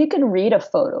 Because if you can read a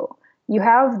photo, you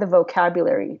have the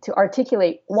vocabulary to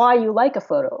articulate why you like a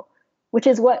photo, which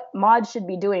is what mods should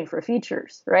be doing for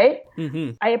features, right?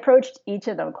 Mm-hmm. I approached each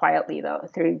of them quietly, though,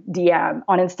 through DM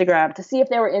on Instagram to see if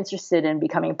they were interested in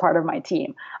becoming part of my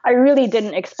team. I really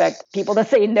didn't expect people to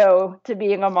say no to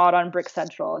being a mod on Brick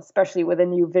Central, especially with a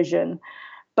new vision.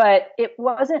 But it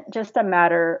wasn't just a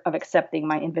matter of accepting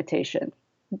my invitation.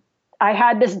 I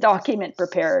had this document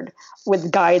prepared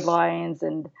with guidelines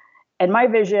and my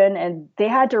vision, and they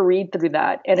had to read through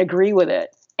that and agree with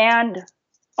it, and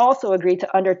also agree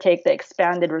to undertake the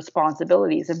expanded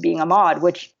responsibilities of being a mod,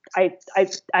 which I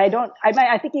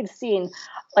think you've seen,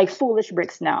 like Foolish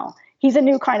Bricks now. He's a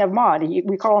new kind of mod.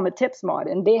 We call him a tips mod,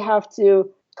 and they have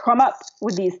to come up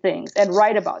with these things and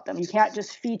write about them. You can't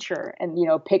just feature and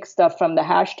pick stuff from the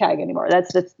hashtag anymore.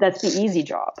 That's the easy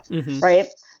job, right?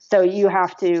 So you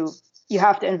have to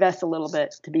invest a little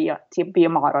bit to be a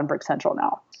mod on Brick Central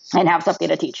now and have something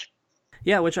to teach.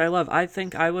 Yeah, which I love. I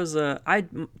think I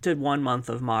did 1 month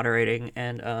of moderating,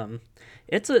 and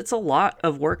it's a lot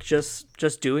of work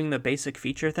just doing the basic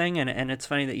feature thing. And it's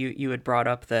funny that you had brought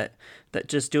up that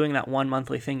just doing that 1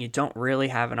 monthly thing, you don't really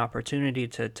have an opportunity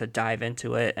to dive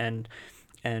into it and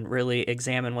really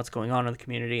examine what's going on in the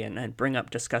community and bring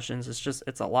up discussions.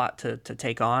 It's a lot to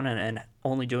take on, and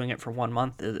only doing it for 1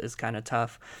 month is kind of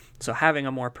tough. So having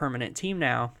a more permanent team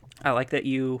now, I like that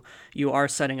you are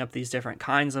setting up these different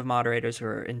kinds of moderators who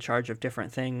are in charge of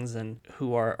different things and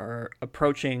who are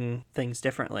approaching things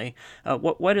differently.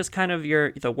 What is kind of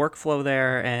the workflow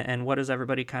there, and what is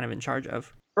everybody kind of in charge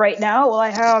of? Right now, well,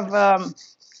 I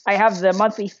have the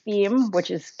monthly theme, which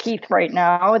is Keith right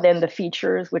now, then the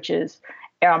features, which is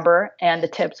Amber, and the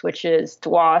tips, which is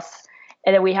Dwas.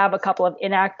 And then we have a couple of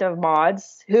inactive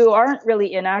mods who aren't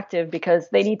really inactive because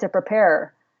they need to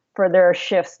prepare for their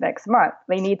shifts next month.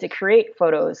 They need to create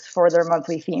photos for their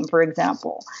monthly theme, for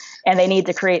example, and they need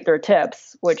to create their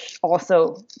tips, which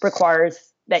also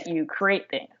requires that you create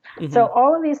things. Mm-hmm. So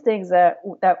all of these things that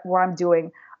what I'm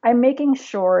doing, I'm making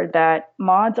sure that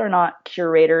mods are not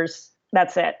curators.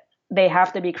 That's it. They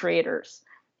have to be creators.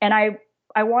 And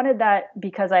I wanted that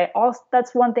because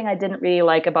that's one thing I didn't really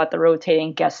like about the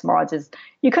rotating guest mods is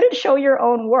you couldn't show your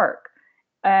own work.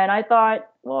 And I thought,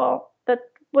 well,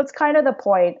 what's kind of the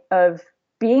point of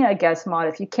being a guest mod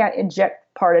if you can't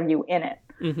inject part of you in it?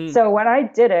 Mm-hmm. So when I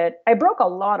did it, I broke a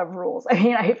lot of rules. I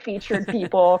mean, I featured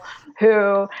people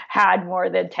who had more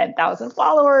than 10,000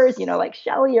 followers, like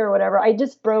Shelly or whatever. I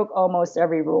just broke almost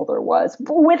every rule there was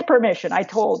with permission. I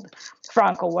told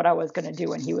Franco what I was going to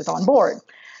do and he was on board.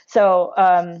 So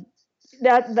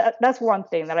that's one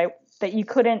thing that you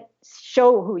couldn't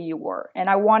show who you were. And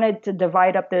I wanted to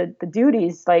divide up the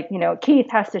duties. Like,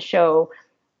 Keith has to show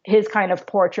his kind of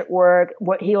portrait work,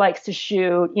 what he likes to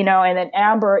shoot, and then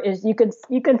Amber is, you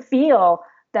can feel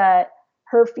that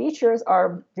her features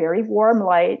are very warm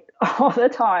light all the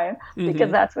time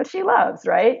because that's what she loves,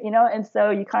 right? And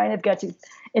so you kind of get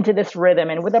into this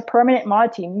rhythm. And with a permanent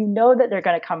mod team, that they're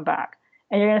going to come back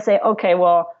and you're going to say, okay,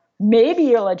 well, maybe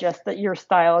you'll adjust your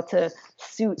style to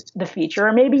suit the feature,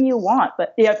 or maybe you won't,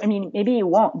 maybe you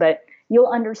won't, but you'll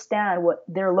understand what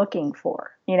they're looking for,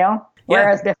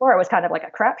 Whereas before it was kind of like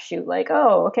a crapshoot, like,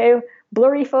 oh, okay,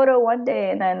 blurry photo one day,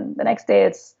 and then the next day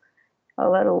it's a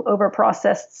little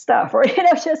over-processed stuff, or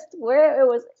just where it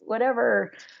was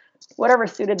whatever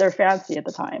suited their fancy at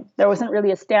the time. There wasn't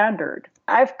really a standard.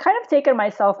 I've kind of taken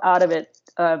myself out of it,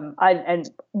 and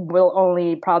will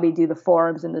only probably do the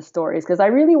forums and the stories because I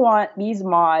really want these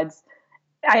mods.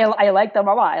 I like them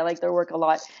a lot. I like their work a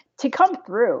lot to come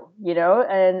through,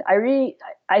 and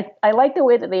I like the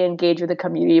way that they engage with the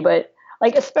community, but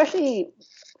like especially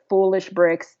Foolish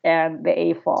Bricks and the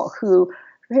AFOL, who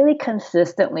really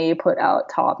consistently put out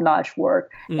top-notch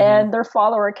work, and their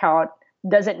follower count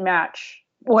doesn't match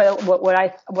what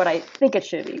I think it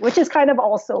should be, which is kind of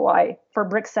also why for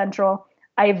Brick Central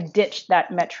I've ditched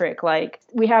that metric. Like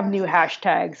we have new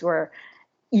hashtags where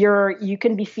you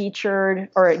can be featured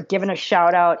or given a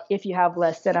shout out if you have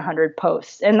less than 100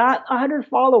 posts, and not 100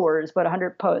 followers, but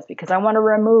 100 posts, because I want to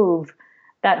remove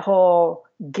that whole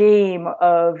game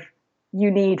of you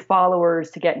need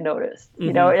followers to get noticed.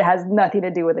 It has nothing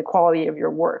to do with the quality of your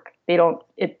work.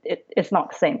 It's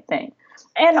not the same thing.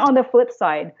 And on the flip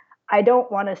side, I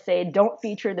don't want to say don't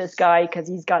feature this guy because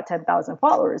he's got 10,000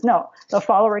 followers. No, the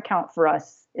follower count for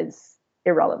us is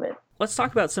irrelevant. Let's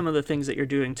talk about some of the things that you're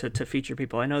doing to feature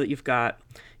people. I know that you've got,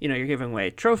 you're giving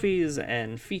away trophies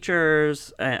and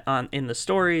features in the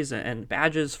stories and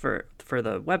badges for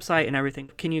the website and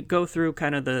everything. Can you go through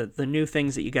kind of the new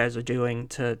things that you guys are doing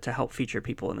to help feature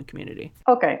people in the community?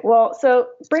 Okay, well, so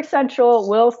Brick Central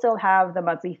will still have the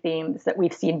monthly themes that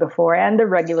we've seen before and the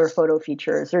regular photo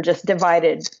features. They're just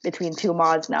divided between two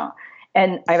mods now.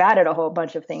 And I've added a whole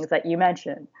bunch of things that you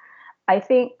mentioned. I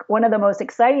think one of the most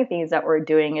exciting things that we're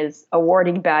doing is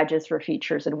awarding badges for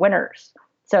features and winners.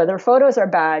 So their photos are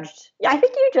badged. Yeah, I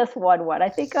think you just won one. I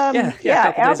think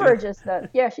Amber just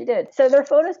she did. So their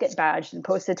photos get badged and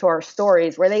posted to our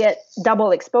stories where they get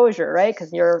double exposure, right?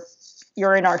 Because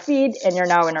you're in our feed and you're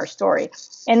now in our story.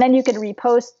 And then you can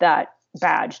repost that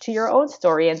badge to your own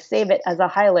story and save it as a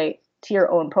highlight to your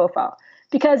own profile.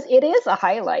 Because it is a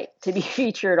highlight to be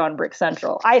featured on Brick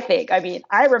Central, I think. I mean,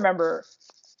 I remember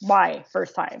my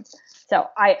first time. So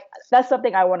that's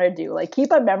something I want to do. Like,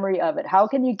 keep a memory of it. How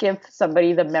can you give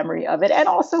somebody the memory of it? And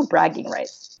also bragging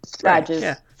rights,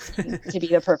 badges, to be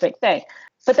the perfect thing.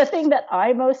 But the thing that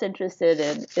I'm most interested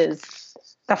in is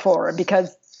the forum,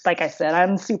 because like I said,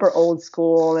 I'm super old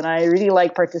school and I really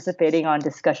like participating on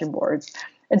discussion boards.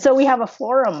 And so we have a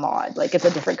forum mod, like it's a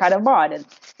different kind of mod, and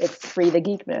it's Free the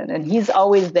Geekman. And he's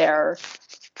always there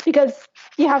because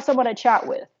you have someone to chat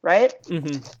with, right?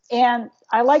 Mm-hmm. And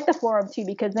I like the forum too,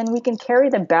 because then we can carry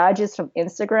the badges from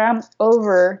Instagram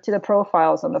over to the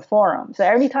profiles on the forum. So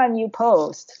every time you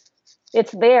post,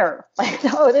 it's there. Like,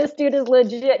 oh, this dude is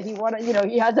legit. He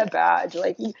has a badge.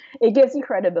 Like, it gives you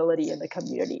credibility in the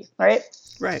community, right?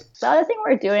 Right. The other thing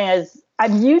we're doing is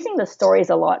I'm using the stories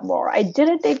a lot more. I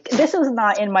didn't think this was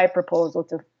not in my proposal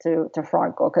to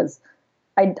Franco because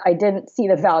I didn't see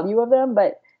the value of them,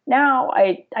 but now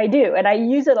I do. And I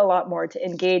use it a lot more to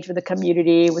engage with the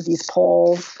community with these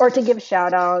polls or to give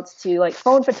shout outs to like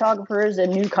phone photographers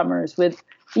and newcomers with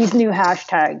these new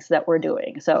hashtags that we're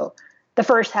doing. So the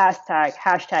first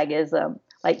hashtag is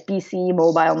like BC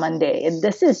Mobile Monday. And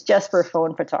this is just for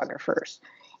phone photographers.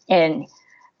 And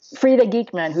Free the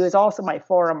Geekman, who is also my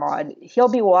forum mod, he'll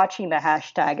be watching the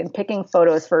hashtag and picking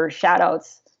photos for shout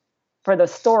outs for the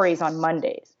stories on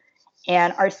Mondays.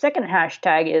 And our second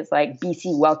hashtag is like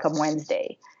BC Welcome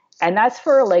Wednesday. And that's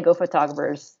for Lego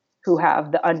photographers who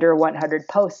have the under 100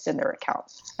 posts in their account.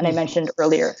 And I mentioned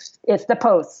earlier, it's the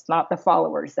posts, not the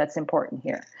followers. That's important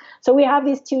here. So we have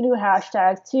these two new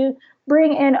hashtags to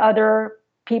bring in other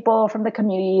people from the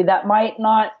community that might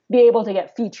not be able to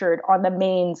get featured on the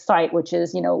main site, which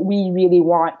is, we really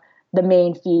want the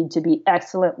main feed to be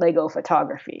excellent Lego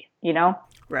photography,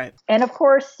 Right. And of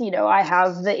course, I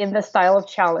have the In the Style of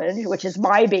Challenge, which is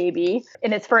my baby,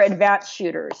 and it's for advanced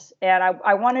shooters. And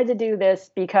I wanted to do this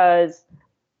because,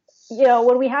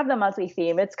 when we have the monthly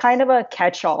theme, it's kind of a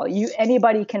catch-all.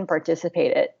 Anybody can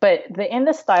participate in it, but the In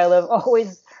the Style of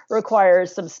always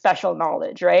requires some special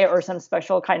knowledge, right? Or some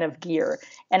special kind of gear.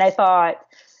 And I thought,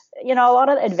 a lot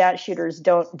of advanced shooters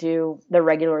don't do the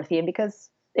regular theme because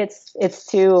it's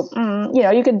too,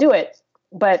 you can do it.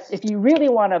 But if you really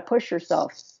want to push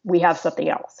yourself, we have something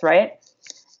else, right?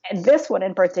 And this one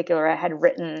in particular, I had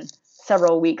written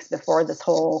several weeks before this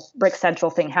whole Brick Central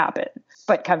thing happened.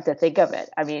 But come to think of it,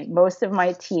 I mean, most of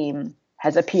my team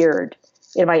has appeared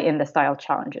in my In the Style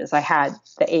challenges. I had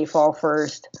the AFOL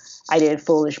first. I did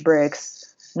Foolish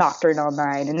Bricks, Nocturnal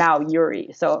 9, and now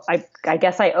Yuri. So I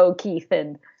guess I owe Keith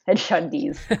and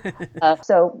Shundies.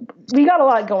 So we got a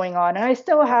lot going on, and I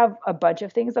still have a bunch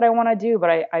of things that I want to do,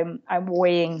 but I'm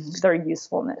weighing their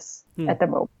usefulness at the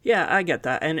moment. Yeah, I get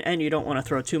that, and you don't want to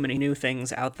throw too many new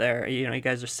things out there. You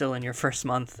guys are still in your first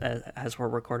month as we're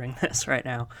recording this right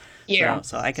now. Yeah.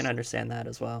 So I can understand that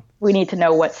as well. We need to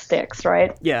know what sticks,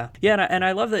 right? Yeah, and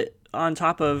I love that. On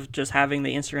top of just having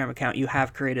the Instagram account, you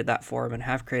have created that forum and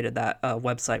have created that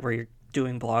website where you're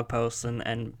doing blog posts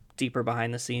and deeper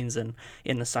behind the scenes and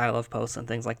in the style of posts and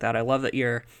things like that. I love that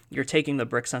you're taking the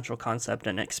Brick Central concept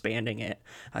and expanding it.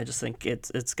 I just think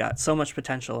it's got so much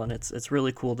potential, and it's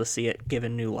really cool to see it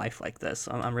given new life like this.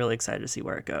 I'm really excited to see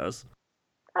where it goes.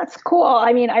 That's cool.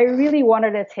 I mean, I really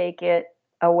wanted to take it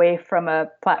away from a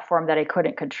platform that I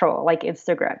couldn't control, like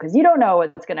Instagram, because you don't know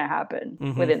what's going to happen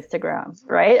with Instagram,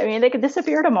 right? I mean, they could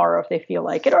disappear tomorrow if they feel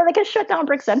like it, or they could shut down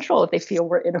Brick Central if they feel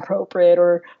we're inappropriate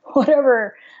or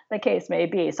whatever the case may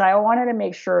be. So I wanted to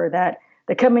make sure that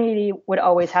the community would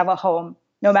always have a home,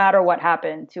 no matter what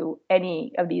happened to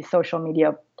any of these social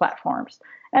media platforms.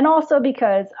 And also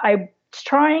because I'm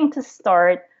trying to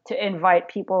start to invite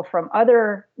people from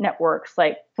other networks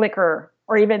like Flickr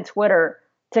or even Twitter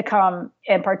to come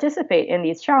and participate in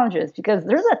these challenges, because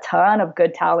there's a ton of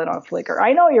good talent on Flickr.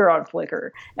 I know you're on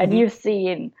Flickr and you've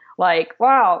seen like,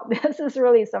 wow, this is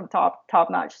really some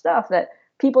top-notch stuff that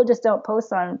people just don't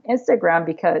post on Instagram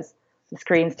because the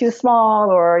screen's too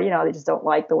small or, they just don't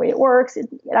like the way it works.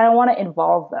 I don't want to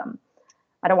involve them.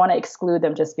 I don't want to exclude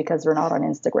them just because they're not on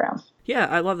Instagram. Yeah,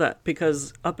 I love that,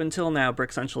 because up until now,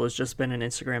 Brick Central has just been an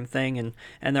Instagram thing,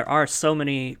 and there are so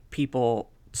many people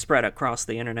spread across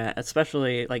the internet,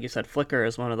 especially like you said, Flickr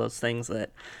is one of those things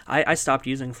that I stopped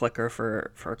using Flickr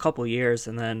for a couple years,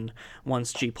 and then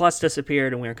once G Plus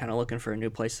disappeared and we were kind of looking for a new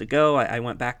place to go, I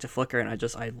went back to Flickr, and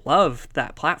I love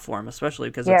that platform, especially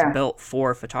because it's built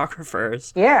for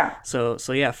photographers. So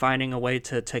yeah, finding a way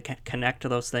to connect to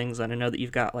those things. And I know that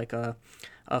you've got like a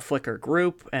Flickr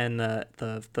group, and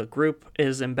the group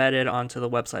is embedded onto the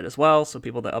website as well, so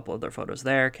people that upload their photos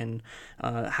there can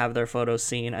have their photos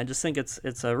seen. I just think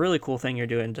it's a really cool thing you're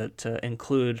doing to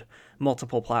include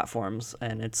multiple platforms,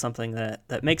 and it's something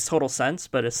that makes total sense,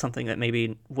 but it's something that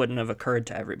maybe wouldn't have occurred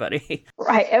to everybody.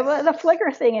 Right. And the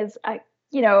Flickr thing is, I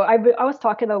was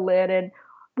talking to Lynn, and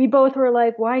we both were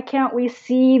like, why can't we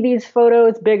see these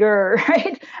photos bigger,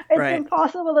 right? It's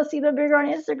impossible to see them bigger on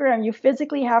Instagram. You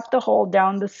physically have to hold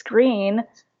down the screen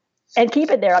and keep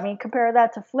it there. I mean, compare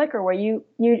that to Flickr, where you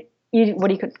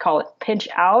what you could call it, pinch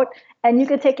out, and you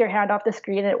could take your hand off the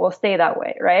screen and it will stay that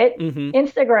way, right?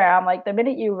 Instagram, like the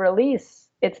minute you release,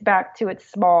 it's back to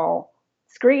its small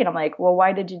screen. I'm like, well,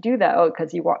 why did you do that? Oh,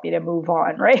 because you want me to move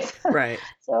on, right? Right.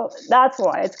 So that's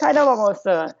why. It's kind of almost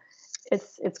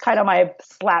it's kind of my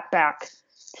slap back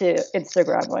to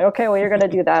Instagram. Like, okay, well, you're going to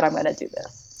do that. I'm going to do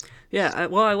this. Yeah,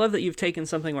 well, I love that you've taken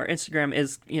something where Instagram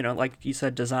is, like you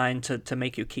said, designed to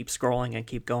make you keep scrolling and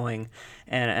keep going.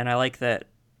 And I like that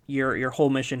your whole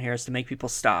mission here is to make people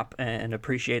stop and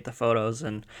appreciate the photos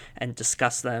and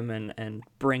discuss them and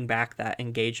bring back that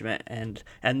engagement and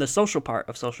the social part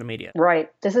of social media. Right.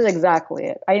 This is exactly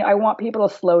it. I want people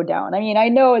to slow down. I mean, I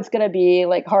know it's going to be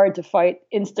like hard to fight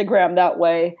Instagram that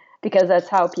way, because that's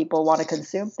how people want to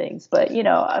consume things. But,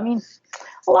 I mean,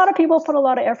 a lot of people put a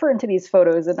lot of effort into these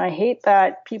photos, and I hate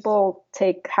that people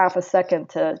take half a second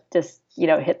to just,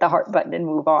 hit the heart button and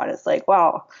move on. It's like,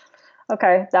 wow,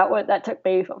 okay, that took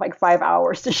me like 5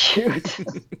 hours to shoot.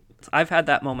 I've had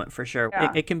that moment for sure.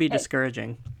 Yeah. It can be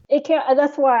discouraging. It can.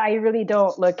 That's why I really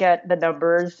don't look at the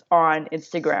numbers on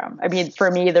Instagram. I mean, for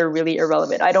me, they're really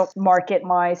irrelevant. I don't market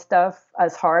my stuff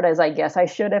as hard as I guess I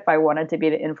should if I wanted to be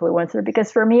the influencer, because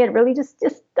for me, it really just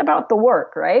about the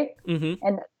work, right? Mm-hmm.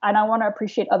 And I want to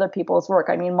appreciate other people's work.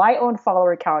 I mean, my own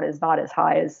follower count is not as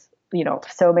high as,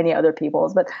 so many other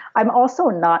people's, but I'm also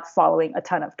not following a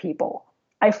ton of people.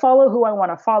 I follow who I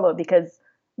want to follow because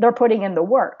they're putting in the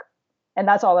work, and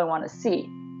that's all I want to see.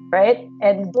 Right?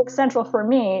 And Book Central for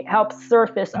me helps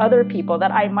surface other people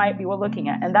that I might be looking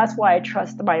at. And that's why I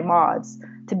trust my mods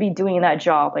to be doing that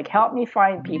job. Like, help me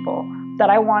find people that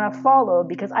I want to follow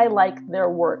because I like their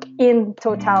work in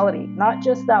totality, not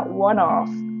just that one-off,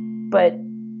 but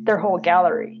their whole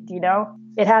gallery. Do you know?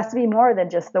 It has to be more than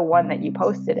just the one that you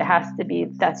posted. It has to be,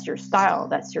 that's your style,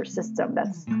 that's your system,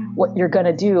 that's what you're going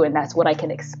to do, and that's what I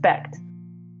can expect.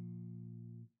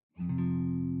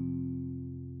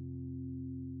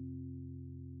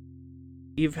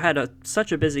 You've had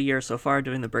such a busy year so far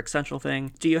doing the Brick Central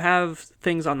thing. Do you have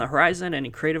things on the horizon? Any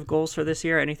creative goals for this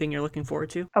year? Anything you're looking forward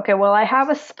to? Okay, well, I have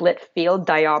a split field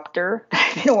diopter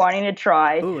that I've been wanting to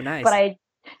try. Ooh, nice. But I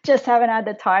just haven't had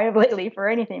the time lately for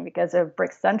anything because of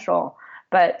Brick Central.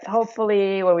 But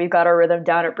hopefully when we've got our rhythm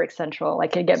down at Brick Central, I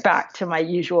can get back to my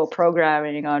usual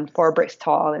programming on 4 Bricks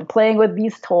Tall and playing with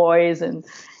these toys. And,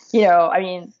 I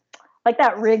mean, like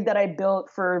that rig that I built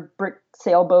for Brick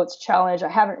Sailboats Challenge, I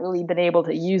haven't really been able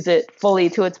to use it fully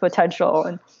to its potential.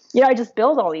 And, I just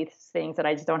build all these things and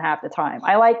I just don't have the time.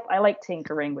 I like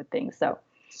tinkering with things. So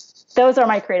those are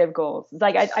my creative goals. It's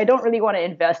like, I don't really want to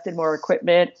invest in more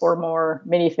equipment or more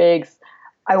minifigs.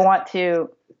 I want to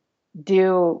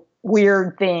do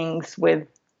weird things with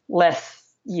less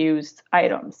used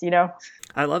items,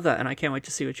 I love that, and I can't wait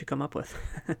to see what you come up with.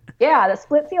 Yeah, the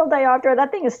split field diopter,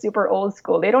 that thing is super old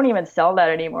school. They don't even sell that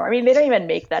anymore. I mean, they don't even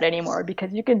make that anymore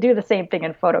because you can do the same thing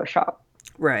in Photoshop.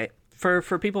 Right.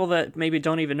 For people that maybe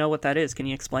don't even know what that is, can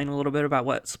you explain a little bit about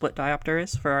what split diopter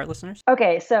is for our listeners?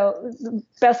 Okay, so the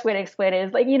best way to explain it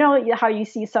is like, how you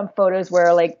see some photos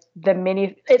where like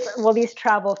these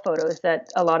travel photos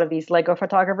that a lot of these Lego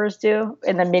photographers do,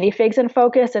 and the minifigs in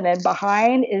focus, and then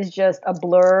behind is just a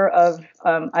blur of,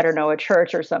 a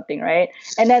church or something, right?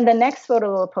 And then the next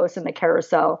photo they'll post in the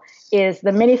carousel is the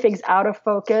minifigs out of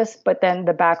focus, but then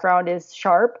the background is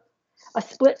sharp. A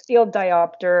split field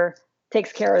diopter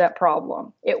takes care of that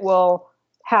problem. It will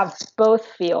have both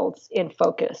fields in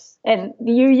focus. And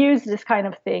you use this kind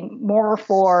of thing more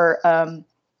for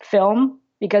film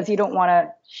because you don't want to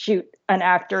shoot an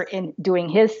actor in doing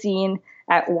his scene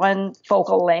at one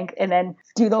focal length and then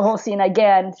do the whole scene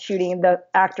again, shooting the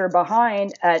actor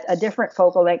behind at a different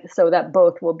focal length so that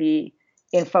both will be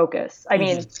in focus. I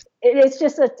mean, it's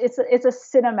just it's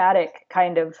a cinematic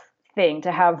kind of thing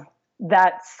to have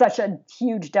that such a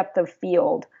huge depth of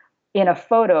field in a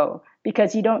photo,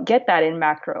 because you don't get that in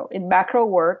macro. In macro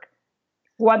work,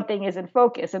 one thing is in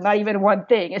focus, and not even one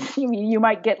thing. You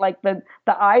might get like the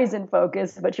eyes in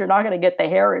focus, but you're not going to get the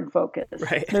hair in focus.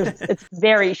 Right. It's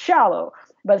very shallow,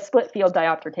 but split field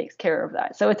diopter takes care of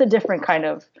that. So it's a different kind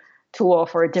of tool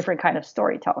for a different kind of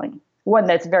storytelling, one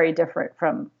that's very different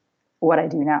from what I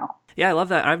do now. Yeah, I love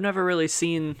that. I've never really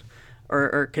seen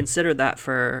or considered that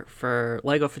for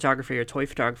Lego photography or toy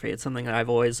photography. It's something that I've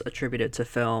always attributed to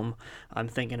film. I'm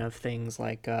thinking of things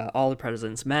like All the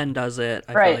President's Men does it.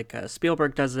 I feel like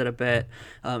Spielberg does it a bit.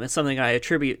 It's something I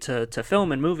attribute to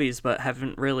film and movies, but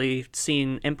haven't really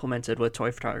seen implemented with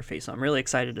toy photography. So I'm really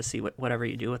excited to see whatever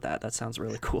you do with that. That sounds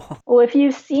really cool. Well, if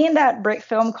you've seen that Brick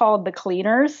film called The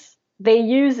Cleaners, they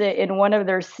use it in one of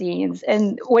their scenes.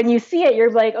 And when you see it, you're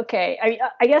like, okay,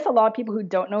 I guess a lot of people who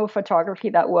don't know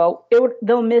photography that well,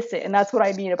 they'll miss it. And that's what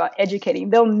I mean about educating.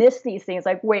 They'll miss these things.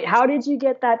 Like, wait, how did you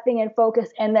get that thing in focus?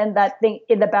 And then that thing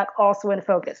in the back also in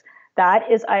focus.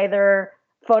 That is either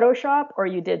Photoshop or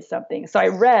you did something. So I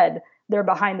read their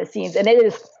behind the scenes, and it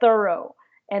is thorough.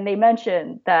 And they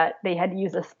mentioned that they had to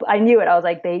use I knew it. I was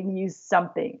like, they used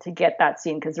something to get that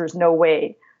scene, because there's no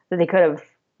way that they could have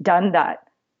done that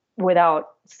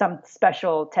without some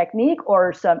special technique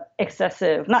or some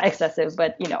not excessive,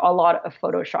 but a lot of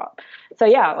Photoshop. So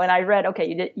yeah, when I read,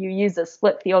 okay, you use a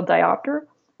split field diopter,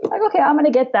 I'm like, okay, I'm going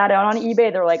to get that out on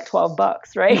eBay. They're like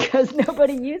 $12, right? Because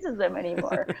nobody uses them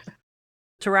anymore.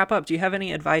 To wrap up, do you have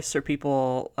any advice for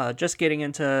people just getting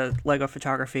into Lego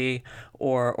photography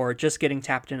or just getting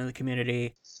tapped into the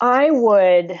community? I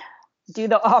would do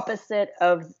the opposite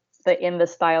of in the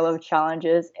style of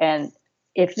challenges. And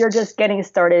if you're just getting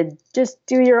started, just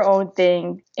do your own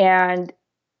thing and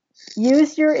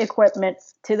use your equipment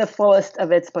to the fullest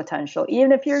of its potential.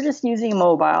 Even if you're just using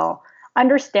mobile,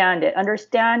 understand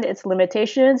its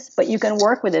limitations, but you can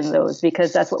work within those,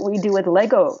 because that's what we do with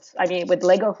Legos. I mean, with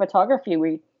Lego photography,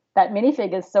 that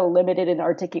minifig is so limited in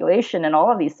articulation and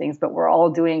all of these things, but we're all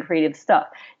doing creative stuff.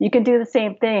 You can do the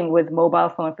same thing with mobile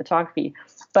phone photography.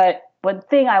 But one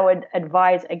thing I would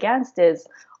advise against is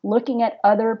looking at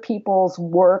other people's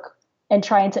work and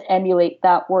trying to emulate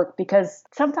that work, because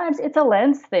sometimes it's a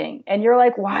lens thing and you're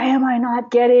like, why am I not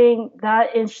getting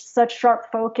that in such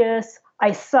sharp focus?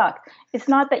 I suck. It's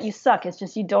not that you suck. It's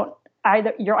just you're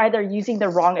either using the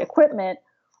wrong equipment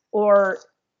or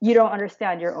you don't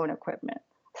understand your own equipment.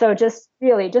 So just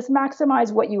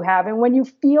maximize what you have. And when you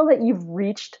feel that you've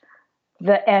reached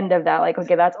the end of that, like,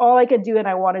 okay, that's all I could do and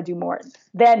I want to do more,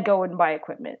 then go and buy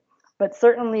equipment. But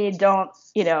certainly don't,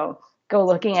 go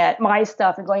looking at my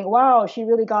stuff and going, wow, she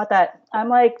really got that. I'm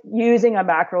like using a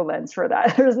macro lens for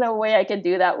that. There's no way I can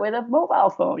do that with a mobile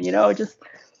phone, just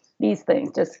these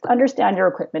things. Just understand your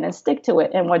equipment and stick to it.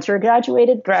 And once you're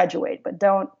graduate, but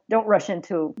don't rush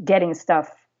into getting stuff.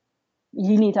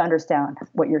 You need to understand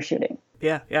what you're shooting.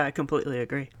 Yeah, I completely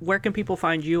agree. Where can people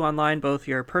find you online, both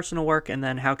your personal work and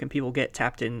then how can people get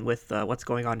tapped in with what's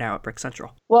going on now at Brick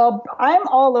Central? Well, I'm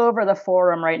all over the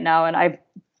forum right now, and I've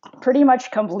pretty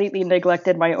much completely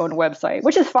neglected my own website,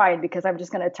 which is fine because I'm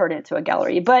just going to turn it into a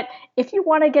gallery. But if you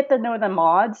want to get to know the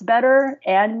mods better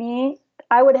and me,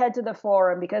 I would head to the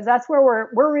forum, because that's where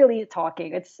we're really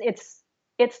talking.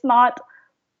 It's not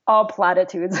all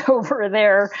platitudes over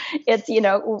there. It's,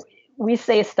 we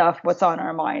say stuff what's on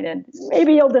our mind, and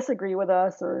maybe you'll disagree with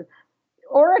us or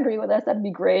agree with us. That'd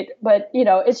be great. But,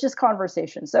 it's just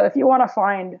conversation. So if you want to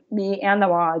find me and the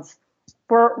mods,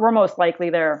 we're most likely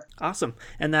there. Awesome.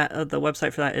 And that the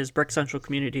website for that is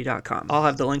brickcentralcommunity.com. I'll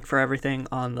have the link for everything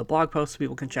on the blog post so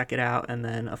people can check it out. And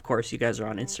then, of course, you guys are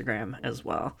on Instagram as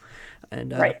well.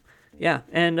 And right. Yeah,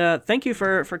 and thank you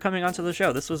for coming onto the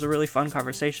show. This was a really fun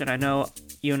conversation. I know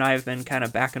you and I have been kind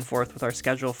of back and forth with our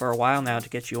schedule for a while now to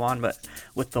get you on, but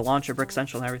with the launch of Brick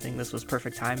Central and everything, this was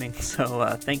perfect timing.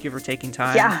 So thank you for taking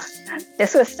time. Yeah,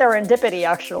 this was serendipity,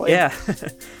 actually. Yeah,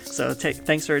 so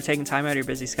thanks for taking time out of your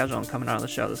busy schedule and coming on the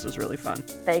show. This was really fun.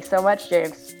 Thanks so much,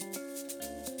 James.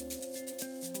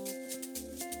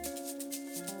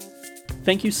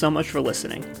 Thank you so much for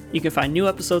listening. You can find new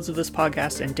episodes of this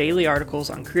podcast and daily articles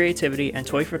on creativity and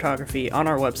toy photography on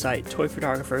our website,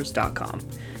 toyphotographers.com.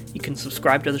 You can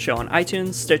subscribe to the show on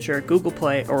iTunes, Stitcher, Google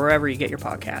Play, or wherever you get your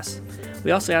podcasts.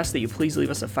 We also ask that you please leave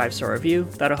us a 5-star review.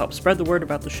 That'll help spread the word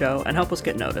about the show and help us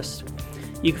get noticed.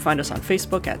 You can find us on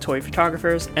Facebook at Toy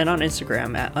Photographers and on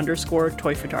Instagram at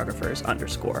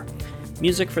 _toyphotographers_.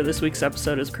 Music for this week's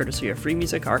episode is courtesy of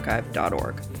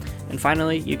freemusicarchive.org. And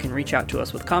finally, you can reach out to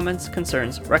us with comments,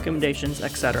 concerns, recommendations,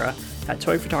 etc. at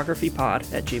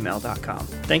toyphotographypod@gmail.com.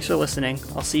 Thanks for listening.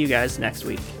 I'll see you guys next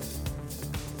week.